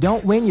if you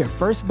don't win your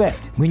first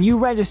bet. When you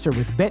register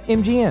with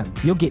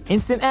BetMGM, you'll get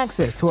instant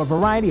access to a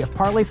variety of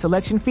parlay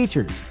selection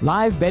features,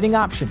 live betting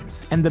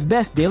options, and the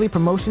best daily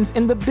promotions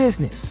in the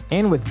business.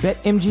 And with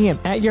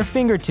BetMGM at your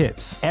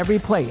fingertips, every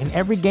play and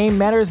every game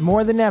matters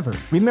more than ever.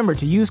 Remember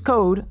to use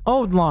code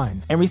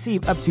OldLine and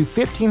receive up to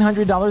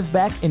 $1,500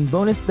 back in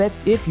bonus bets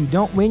if you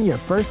don't win your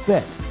first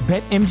bet.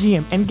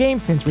 BetMGM and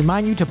GameSense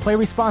remind you to play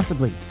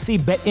responsibly. See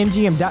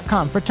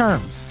BetMGM.com for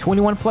terms.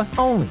 21 plus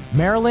only.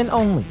 Maryland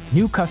only.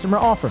 New customer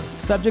offer.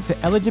 Subject to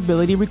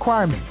eligibility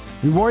requirements.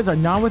 Rewards are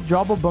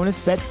non-withdrawable bonus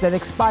bets that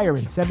expire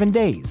in 7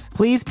 days.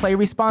 Please play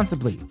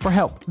responsibly. For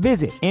help,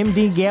 visit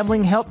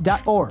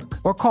mdgamblinghelp.org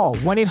or call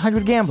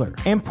 1-800-GAMBLER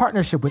in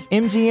partnership with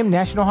MGM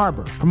National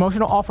Harbor.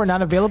 Promotional offer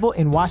not available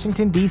in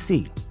Washington,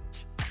 D.C.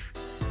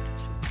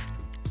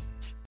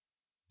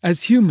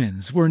 As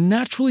humans, we're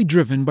naturally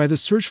driven by the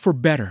search for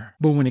better.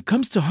 But when it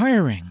comes to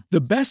hiring,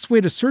 the best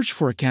way to search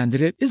for a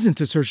candidate isn't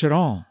to search at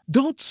all.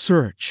 Don't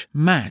search,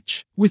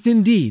 match with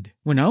Indeed.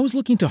 When I was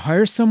looking to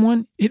hire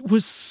someone, it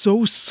was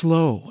so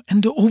slow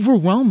and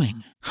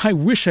overwhelming. I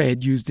wish I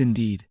had used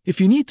Indeed.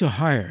 If you need to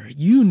hire,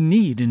 you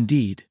need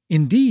Indeed.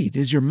 Indeed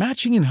is your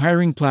matching and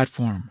hiring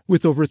platform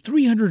with over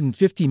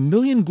 350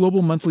 million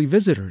global monthly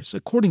visitors,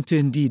 according to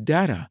Indeed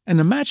data, and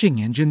a matching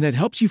engine that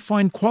helps you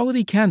find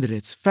quality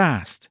candidates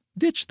fast.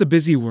 Ditch the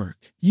busy work.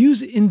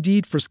 Use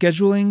Indeed for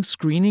scheduling,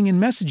 screening,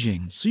 and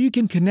messaging so you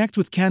can connect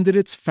with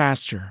candidates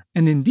faster.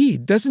 And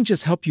Indeed doesn't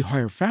just help you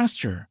hire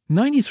faster.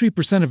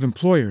 93% of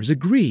employers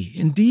agree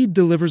Indeed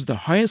delivers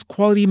the highest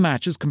quality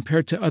matches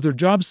compared to other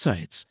job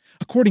sites,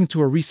 according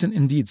to a recent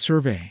Indeed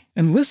survey.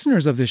 And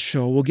listeners of this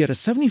show will get a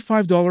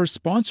 $75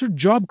 sponsored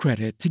job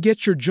credit to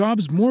get your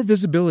jobs more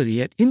visibility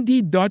at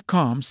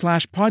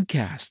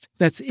Indeed.com/podcast.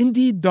 That's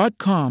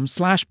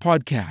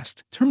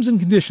Indeed.com/podcast. Terms and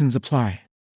conditions apply.